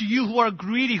 Woe to you who are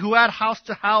greedy, who add house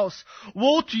to house.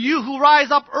 Woe to you who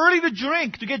rise up early to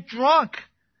drink, to get drunk,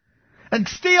 and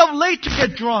stay up late to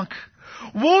get drunk.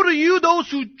 Woe to you, those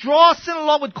who draw sin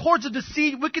along with cords of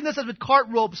deceit, wickedness as with cart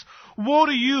ropes. Woe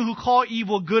to you who call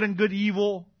evil good and good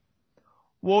evil.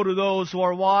 Woe to those who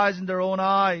are wise in their own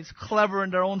eyes, clever in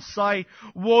their own sight.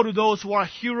 Woe to those who are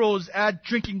heroes at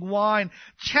drinking wine,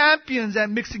 champions at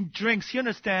mixing drinks. He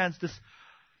understands this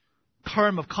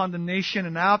term of condemnation,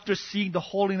 and after seeing the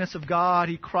holiness of God,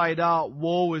 he cried out,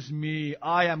 "Woe is me,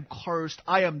 I am cursed,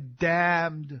 I am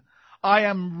damned, I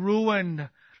am ruined,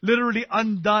 literally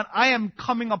undone, I am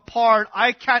coming apart,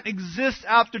 I can't exist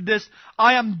after this,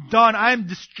 I am done, I am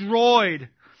destroyed,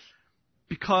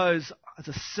 because as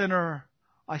a sinner,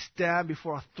 I stand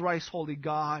before a thrice holy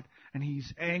God, and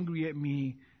He's angry at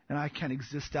me, and I can't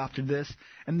exist after this.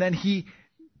 And then He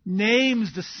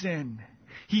names the sin.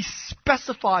 He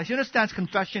specifies. He understands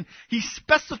confession. He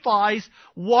specifies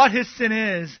what his sin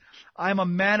is. I am a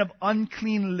man of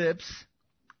unclean lips,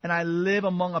 and I live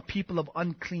among a people of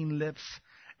unclean lips.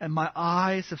 And my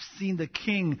eyes have seen the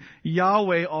King,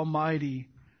 Yahweh Almighty.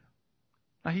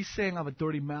 Now he's saying I have a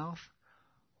dirty mouth.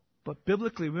 But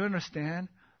biblically, we understand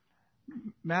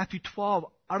Matthew 12,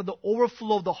 out of the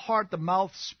overflow of the heart, the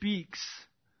mouth speaks.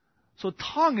 So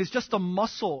tongue is just a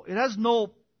muscle. It has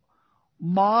no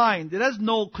mind. It has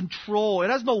no control. It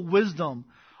has no wisdom.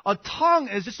 A tongue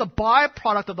is just a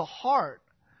byproduct of the heart.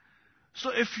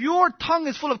 So if your tongue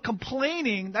is full of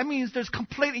complaining, that means there's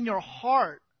complaint in your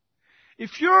heart.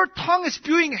 If your tongue is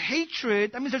spewing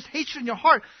hatred, that means there's hatred in your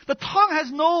heart. The tongue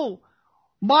has no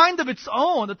mind of its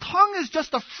own. The tongue is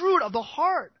just a fruit of the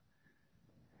heart.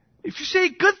 If you say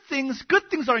good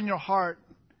things are in your heart.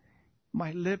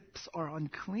 My lips are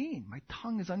unclean. My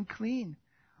tongue is unclean.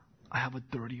 I have a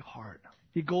dirty heart.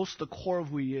 He goes to the core of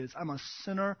who he is. I'm a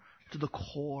sinner to the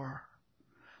core.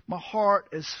 My heart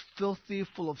is filthy,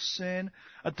 full of sin.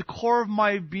 At the core of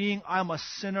my being, I am a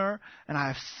sinner, and I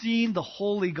have seen the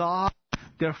holy God.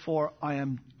 Therefore, I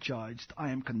am judged.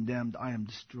 I am condemned. I am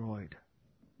destroyed.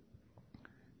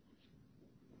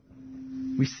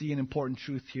 We see an important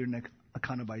truth here in the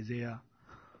account of Isaiah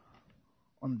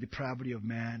on the depravity of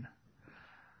man.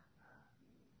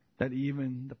 That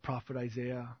even the prophet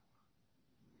Isaiah,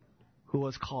 who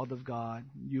was called of God,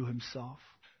 knew himself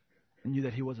and knew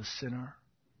that he was a sinner.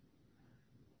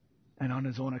 And on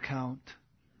his own account,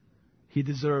 he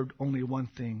deserved only one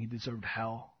thing. He deserved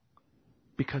hell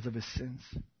because of his sins.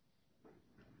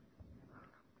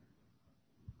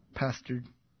 Pastor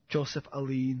Joseph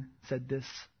Aline said this.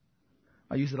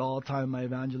 I use it all the time in my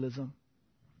evangelism.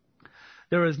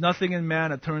 There is nothing in man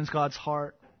that turns God's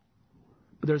heart,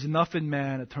 but there's enough in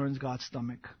man that turns God's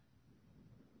stomach.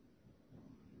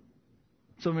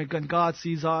 So when God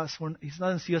sees us, He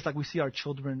doesn't see us like we see our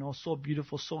children. Oh, so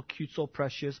beautiful, so cute, so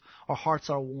precious. Our hearts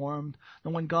are warmed.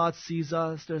 And when God sees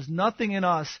us, there's nothing in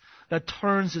us that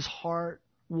turns His heart,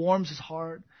 warms His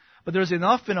heart. But there's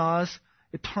enough in us,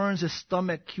 it turns His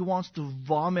stomach. He wants to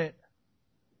vomit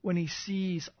when He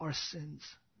sees our sins.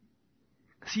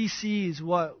 Because He sees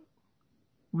what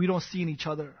we don't see in each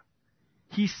other.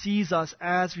 He sees us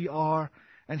as we are,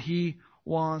 and He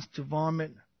wants to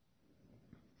vomit.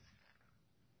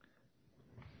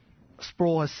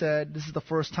 Sproul has said this is the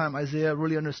first time Isaiah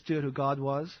really understood who God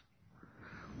was.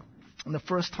 And the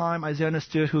first time Isaiah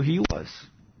understood who he was.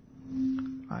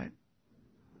 Right?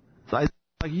 So Isaiah,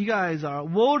 like, you guys are,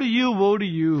 woe to you, woe to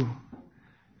you.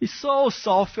 He's so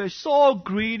selfish, so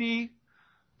greedy,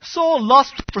 so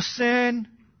lustful for sin.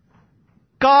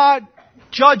 God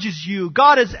judges you.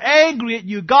 God is angry at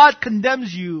you. God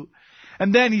condemns you.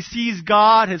 And then he sees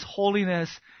God, His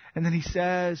holiness, and then he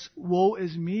says, woe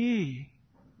is me.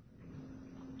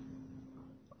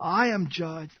 I am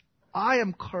judged. I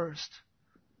am cursed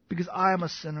because I am a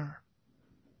sinner.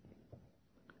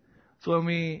 So when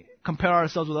we compare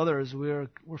ourselves with others, we're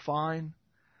fine.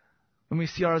 When we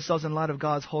see ourselves in light of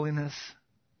God's holiness,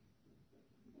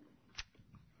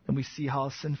 then we see how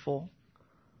sinful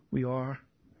we are.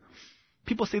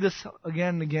 People say this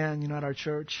again and again, at our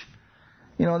church.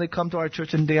 They come to our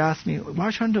church and they ask me, why are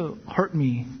you trying to hurt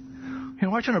me? Why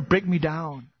are you trying to break me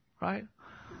down? Right?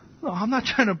 No, I'm not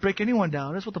trying to break anyone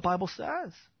down. That's what the Bible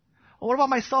says. Well, what about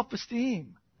my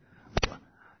self-esteem?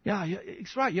 Yeah,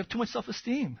 it's right. You have too much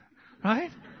self-esteem. Right?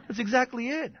 That's exactly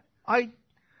it. I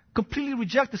completely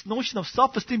reject this notion of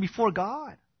self-esteem before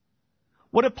God.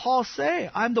 What did Paul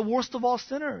say? I'm the worst of all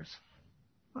sinners.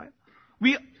 Right?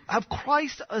 We have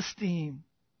Christ's esteem.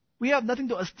 We have nothing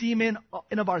to esteem in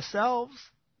of ourselves.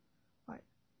 Right?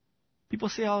 People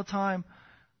say all the time,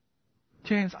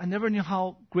 James, I never knew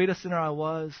how great a sinner I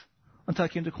was until I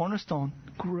came to Cornerstone.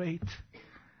 Great.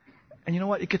 And you know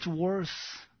what? It gets worse.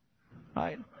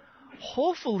 Right?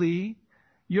 Hopefully,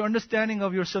 your understanding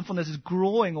of your sinfulness is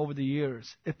growing over the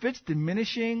years. If it's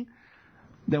diminishing,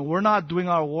 then we're not doing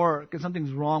our work and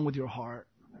something's wrong with your heart.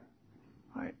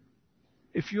 Right?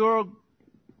 If you're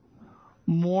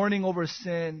mourning over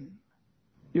sin,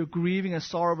 your grieving and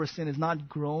sorrow over sin is not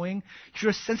growing, if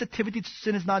your sensitivity to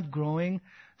sin is not growing,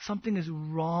 something is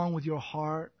wrong with your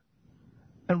heart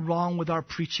and wrong with our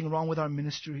preaching, wrong with our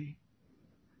ministry.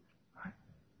 Right?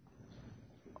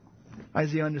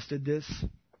 Isaiah understood this.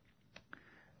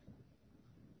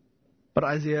 But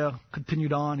Isaiah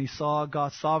continued on. He saw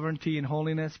God's sovereignty and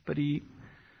holiness, but he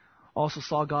also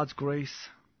saw God's grace.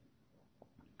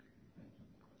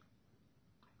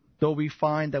 though we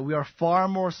find that we are far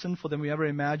more sinful than we ever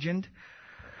imagined,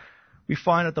 we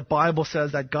find that the Bible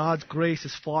says that God's grace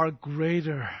is far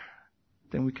greater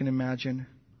than we can imagine.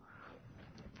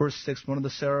 Verse 6, one of the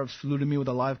seraphs saluted me with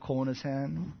a live coal in his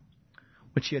hand,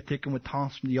 which he had taken with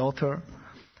tongs from the altar.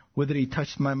 With it he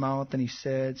touched my mouth, and he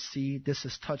said, "See, this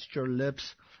has touched your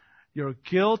lips. Your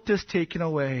guilt is taken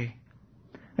away,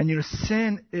 and your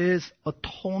sin is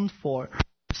atoned for."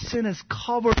 Sin is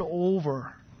covered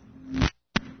over.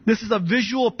 This is a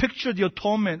visual picture of the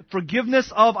atonement,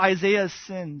 forgiveness of Isaiah's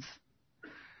sins.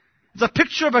 It's a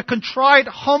picture of a contrite,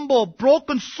 humble,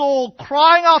 broken soul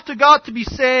crying out to God to be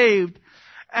saved,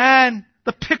 and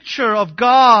the picture of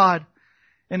God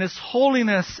in His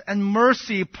holiness and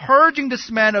mercy purging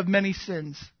this man of many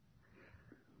sins.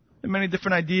 There are many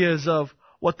different ideas of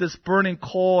what this burning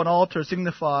coal and altar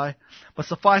signify, but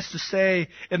suffice to say,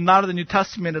 in light of the New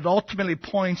Testament, it ultimately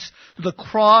points to the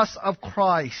cross of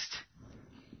Christ.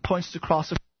 Points to the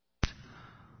cross of Christ.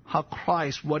 How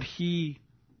Christ, what He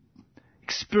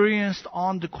experienced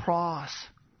on the cross,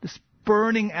 this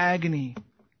burning agony,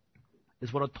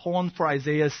 is what atoned for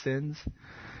Isaiah's sins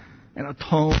and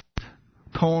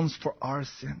atones for our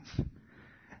sins.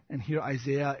 And here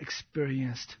Isaiah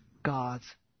experienced God's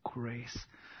grace,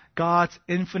 God's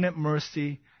infinite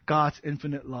mercy, God's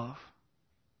infinite love.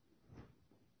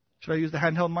 Should I use the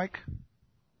handheld mic?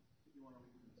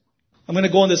 I'm going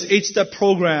to go on this 8-step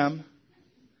program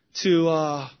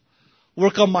to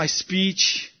work on my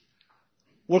speech,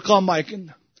 work on my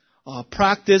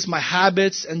practice, my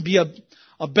habits, and be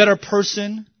a better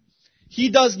person. He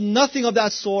does nothing of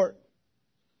that sort.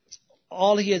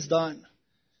 All he has done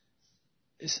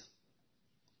is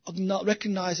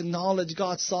recognize, acknowledge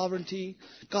God's sovereignty,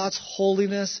 God's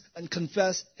holiness, and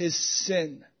confess his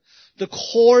sin. The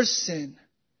core sin.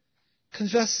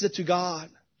 Confesses it to God.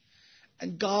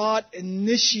 And God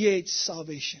initiates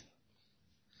salvation.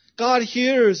 God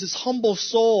hears his humble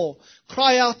soul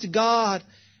cry out to God,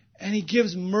 and He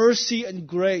gives mercy and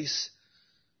grace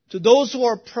to those who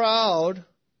are proud,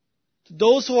 to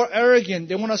those who are arrogant.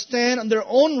 They want to stand on their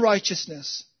own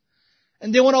righteousness,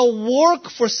 and they want to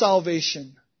work for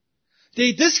salvation.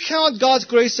 They discount God's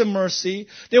grace and mercy.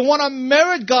 They want to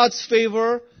merit God's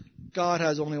favor. God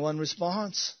has only one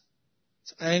response.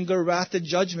 It's anger, wrath, and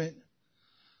judgment.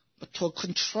 But to a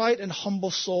contrite and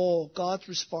humble soul, God's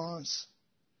response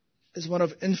is one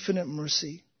of infinite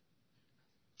mercy.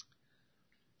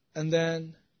 And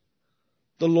then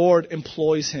the Lord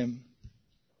employs him.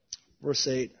 Verse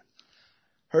 8.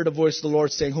 Heard the voice of the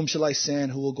Lord saying, "Whom shall I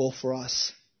send? Who will go for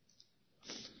us?"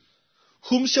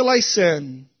 Whom shall I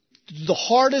send? The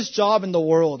hardest job in the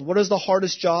world. What is the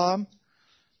hardest job?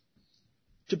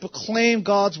 To proclaim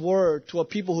God's word to a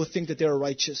people who think that they are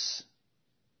righteous.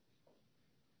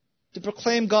 To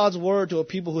proclaim God's word to a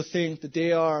people who think that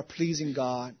they are pleasing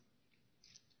God.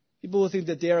 People who think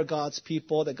that they are God's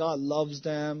people, that God loves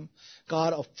them,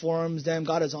 God affirms them,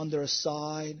 God is on their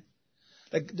side.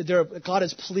 That God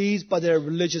is pleased by their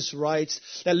religious rights.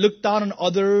 That look down on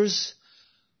others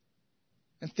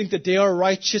and think that they are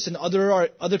righteous and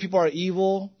other people are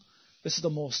evil. This is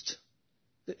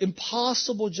the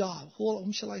impossible job.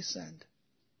 Whom shall I send?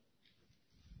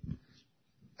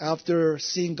 After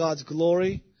seeing God's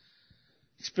glory,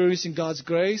 experiencing God's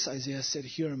grace, Isaiah said,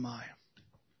 "Here am I.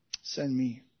 Send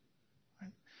me."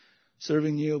 Right?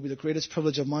 Serving you will be the greatest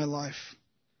privilege of my life.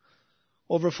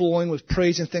 Overflowing with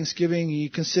praise and thanksgiving, he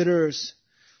considers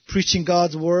preaching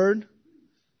God's word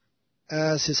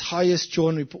as his highest joy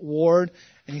and reward.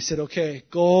 And he said, okay,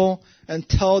 go and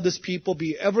tell this people,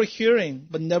 be ever hearing,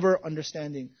 but never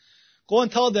understanding. Go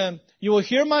and tell them, you will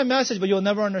hear my message, but you'll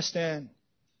never understand.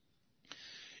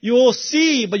 You will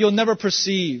see, but you'll never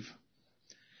perceive.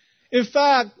 In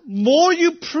fact, more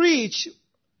you preach,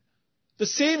 the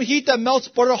same heat that melts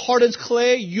butter hardens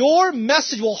clay, your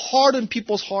message will harden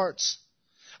people's hearts.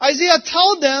 Isaiah,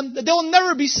 tell them that they will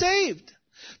never be saved.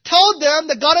 Tell them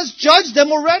that God has judged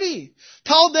them already.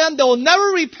 Tell them they will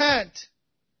never repent.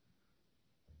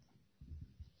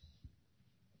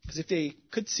 Because if they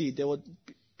could see, they would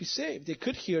be saved. If they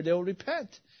could hear, they will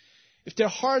repent. If their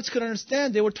hearts could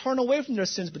understand, they would turn away from their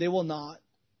sins, but they will not.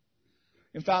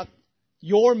 In fact,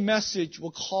 your message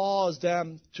will cause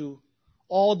them to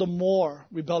all the more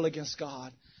rebel against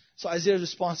God. So Isaiah's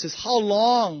response is, how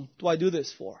long do I do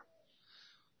this for?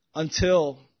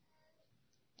 Until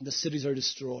the cities are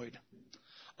destroyed.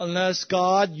 Unless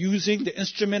God, using the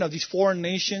instrument of these foreign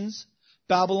nations,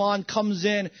 Babylon, comes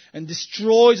in and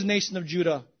destroys the nation of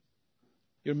Judah,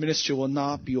 your ministry will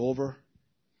not be over.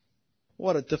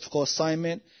 What a difficult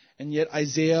assignment. And yet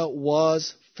Isaiah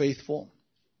was faithful.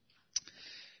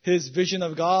 His vision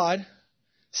of God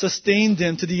sustained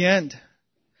him to the end.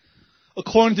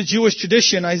 According to Jewish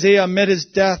tradition, Isaiah met his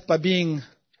death by being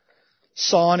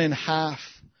sawn in half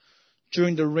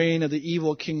during the reign of the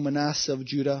evil King Manasseh of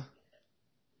Judah.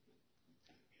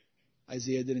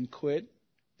 Isaiah didn't quit,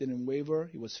 didn't waver.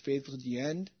 He was faithful to the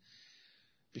end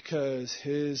because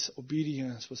his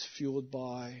obedience was fueled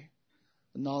by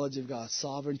the knowledge of God's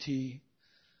sovereignty,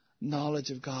 knowledge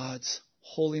of God's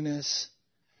holiness,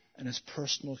 and his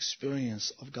personal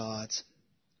experience of God's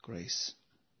grace.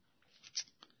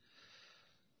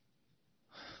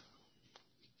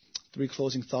 3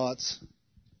 closing thoughts.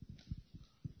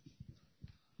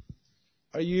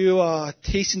 Are you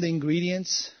tasting the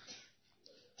ingredients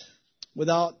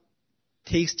without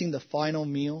tasting the final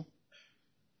meal?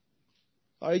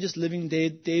 Are you just living day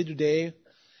to day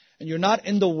and you're not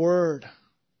in the Word?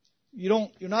 You're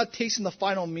not tasting the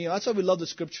final meal. That's why we love the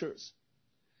Scriptures.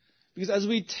 Because as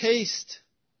we taste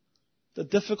the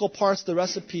difficult parts of the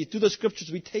recipe through the Scriptures,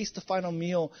 we taste the final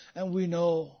meal and we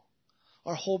know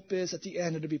our hope is at the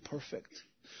end it'll be perfect.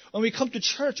 When we come to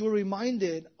church, we're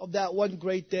reminded of that one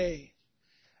great day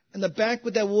and the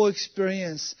banquet that we'll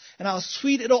experience and how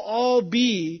sweet it'll all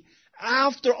be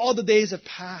after all the days have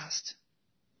passed.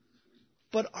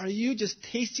 But are you just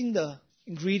tasting the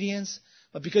ingredients,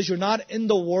 but because you're not in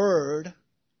the Word,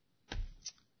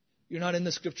 you're not in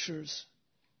the Scriptures,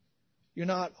 you're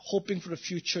not hoping for the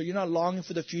future, you're not longing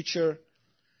for the future,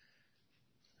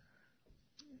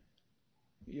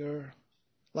 your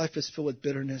life is filled with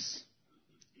bitterness.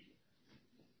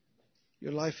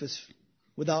 Your life is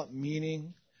without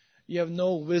meaning. You have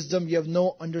no wisdom. You have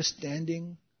no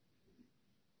understanding.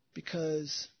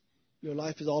 Because your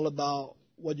life is all about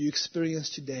what you experience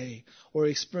today or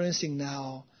experiencing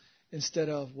now instead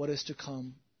of what is to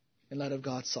come in light of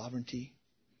God's sovereignty.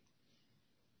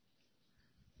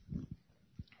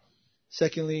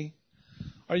 Secondly,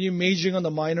 are you majoring on the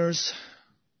minors?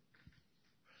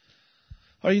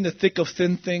 Are you in the thick of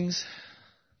thin things?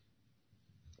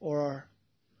 Or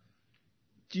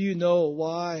do you know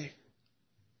why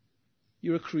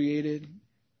you were created?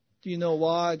 Do you know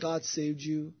why God saved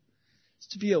you? It's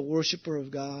to be a worshiper of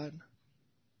God,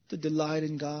 to delight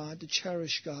in God, to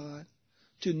cherish God,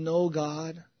 to know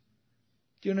God.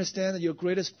 Do you understand that your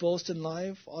greatest boast in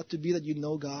life ought to be that you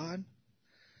know God?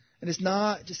 And it's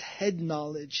not just head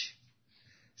knowledge.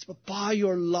 It's but by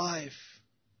your life,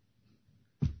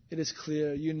 it is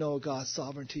clear you know God's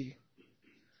sovereignty.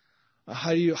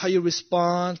 How you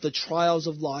respond to the trials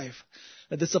of life,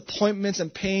 the disappointments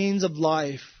and pains of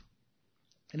life.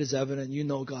 It is evident you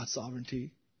know God's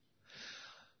sovereignty.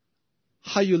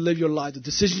 How you live your life, the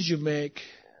decisions you make,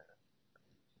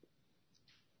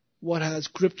 what has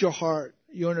gripped your heart,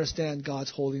 you understand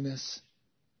God's holiness.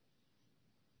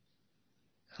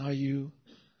 Are you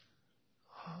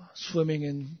swimming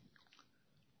in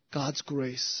God's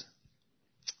grace,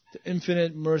 the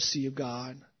infinite mercy of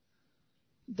God,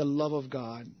 the love of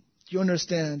God? Do you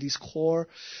understand these core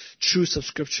truths of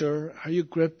Scripture? Are you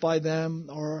gripped by them,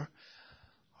 or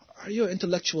are you an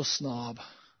intellectual snob?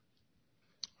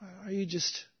 Are you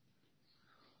just...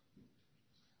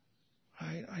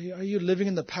 Are you living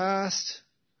in the past?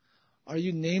 Are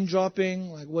you name dropping,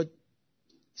 like what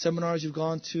seminars you've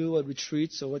gone to, what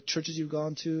retreats, or what churches you've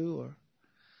gone to, or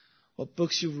what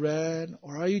books you've read?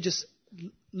 Or are you just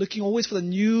looking always for the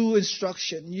new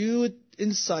instruction, new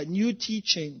insight, new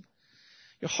teaching?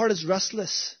 Your heart is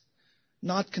restless,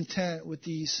 not content with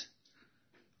these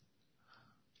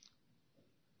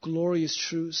glorious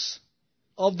truths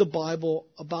of the Bible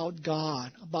about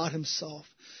God, about Himself.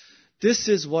 This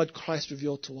is what Christ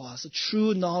revealed to us, a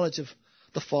true knowledge of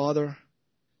the Father.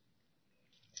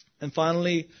 And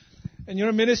finally, in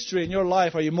your ministry, in your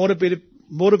life, are you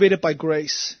motivated by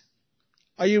grace?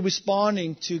 Are you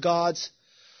responding to God's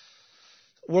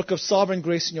work of sovereign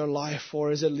grace in your life?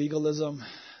 Or is it legalism?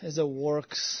 Is it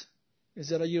works?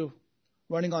 Are you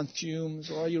running on fumes,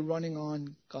 or are you running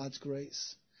on God's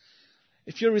grace?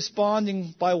 If you're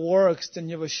responding by works, then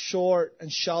you have a short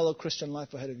and shallow Christian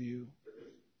life ahead of you.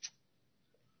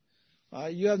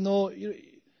 You have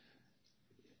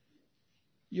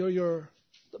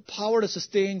the power to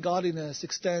sustain godliness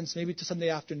extends maybe to Sunday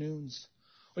afternoons,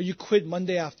 or you quit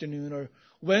Monday afternoon, or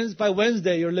by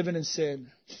Wednesday you're living in sin.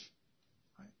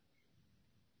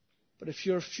 But if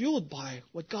you're fueled by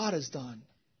what God has done,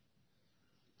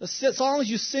 the songs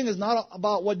you sing is not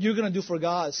about what you're going to do for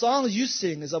God. The songs you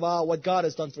sing is about what God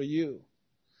has done for you.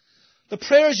 The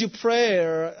prayers you pray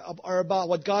are about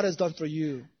what God has done for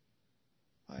you.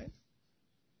 Right?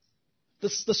 The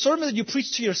sermon that you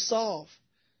preach to yourself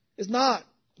is not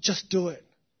just do it,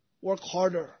 work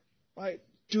harder, right?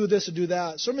 Do this or do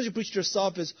that. Sermons you preach to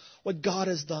yourself is what God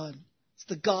has done. It's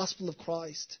the gospel of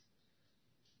Christ.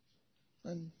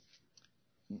 And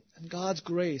God's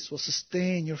grace will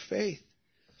sustain your faith.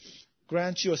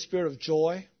 Grant you a spirit of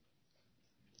joy,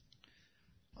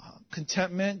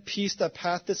 contentment, peace that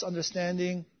passeth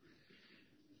understanding,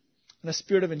 and a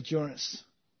spirit of endurance.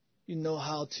 You know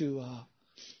how to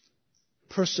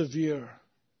persevere,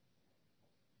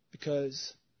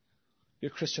 because your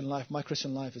Christian life, my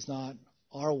Christian life, is not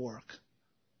our work,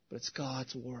 but it's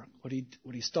God's work. What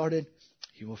He started,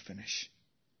 He will finish.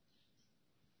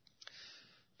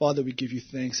 Father, we give you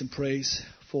thanks and praise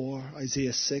for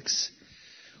Isaiah 6.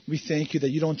 We thank you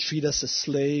that you don't treat us as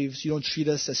slaves. You don't treat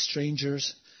us as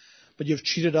strangers, but you've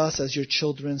treated us as your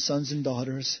children, sons and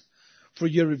daughters. For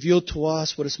you have revealed to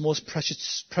us what is most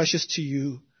precious to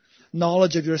you,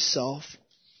 knowledge of yourself.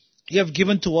 You have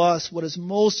given to us what is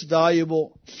most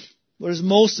valuable, what is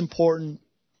most important,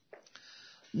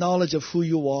 knowledge of who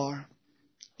you are.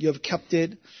 You have kept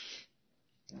it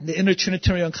in the inner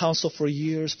Trinitarian Council for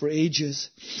years, for ages.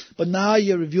 But now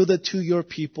you have revealed it to your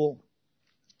people.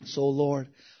 So, Lord,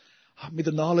 may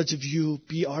the knowledge of you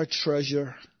be our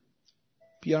treasure,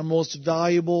 be our most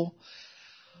valuable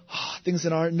things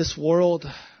that are in this world,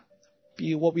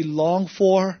 be what we long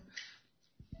for,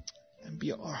 and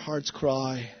be our heart's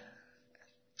cry.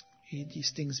 May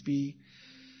these things be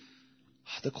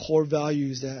the core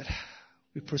values that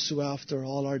we pursue after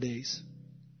all our days.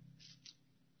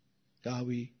 God,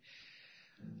 we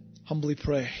humbly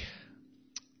pray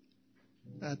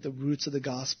that the roots of the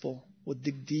gospel will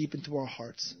dig deep into our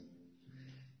hearts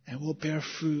and will bear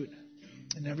fruit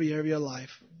in every area of life,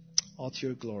 all to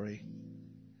your glory.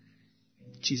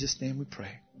 In Jesus' name we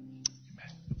pray.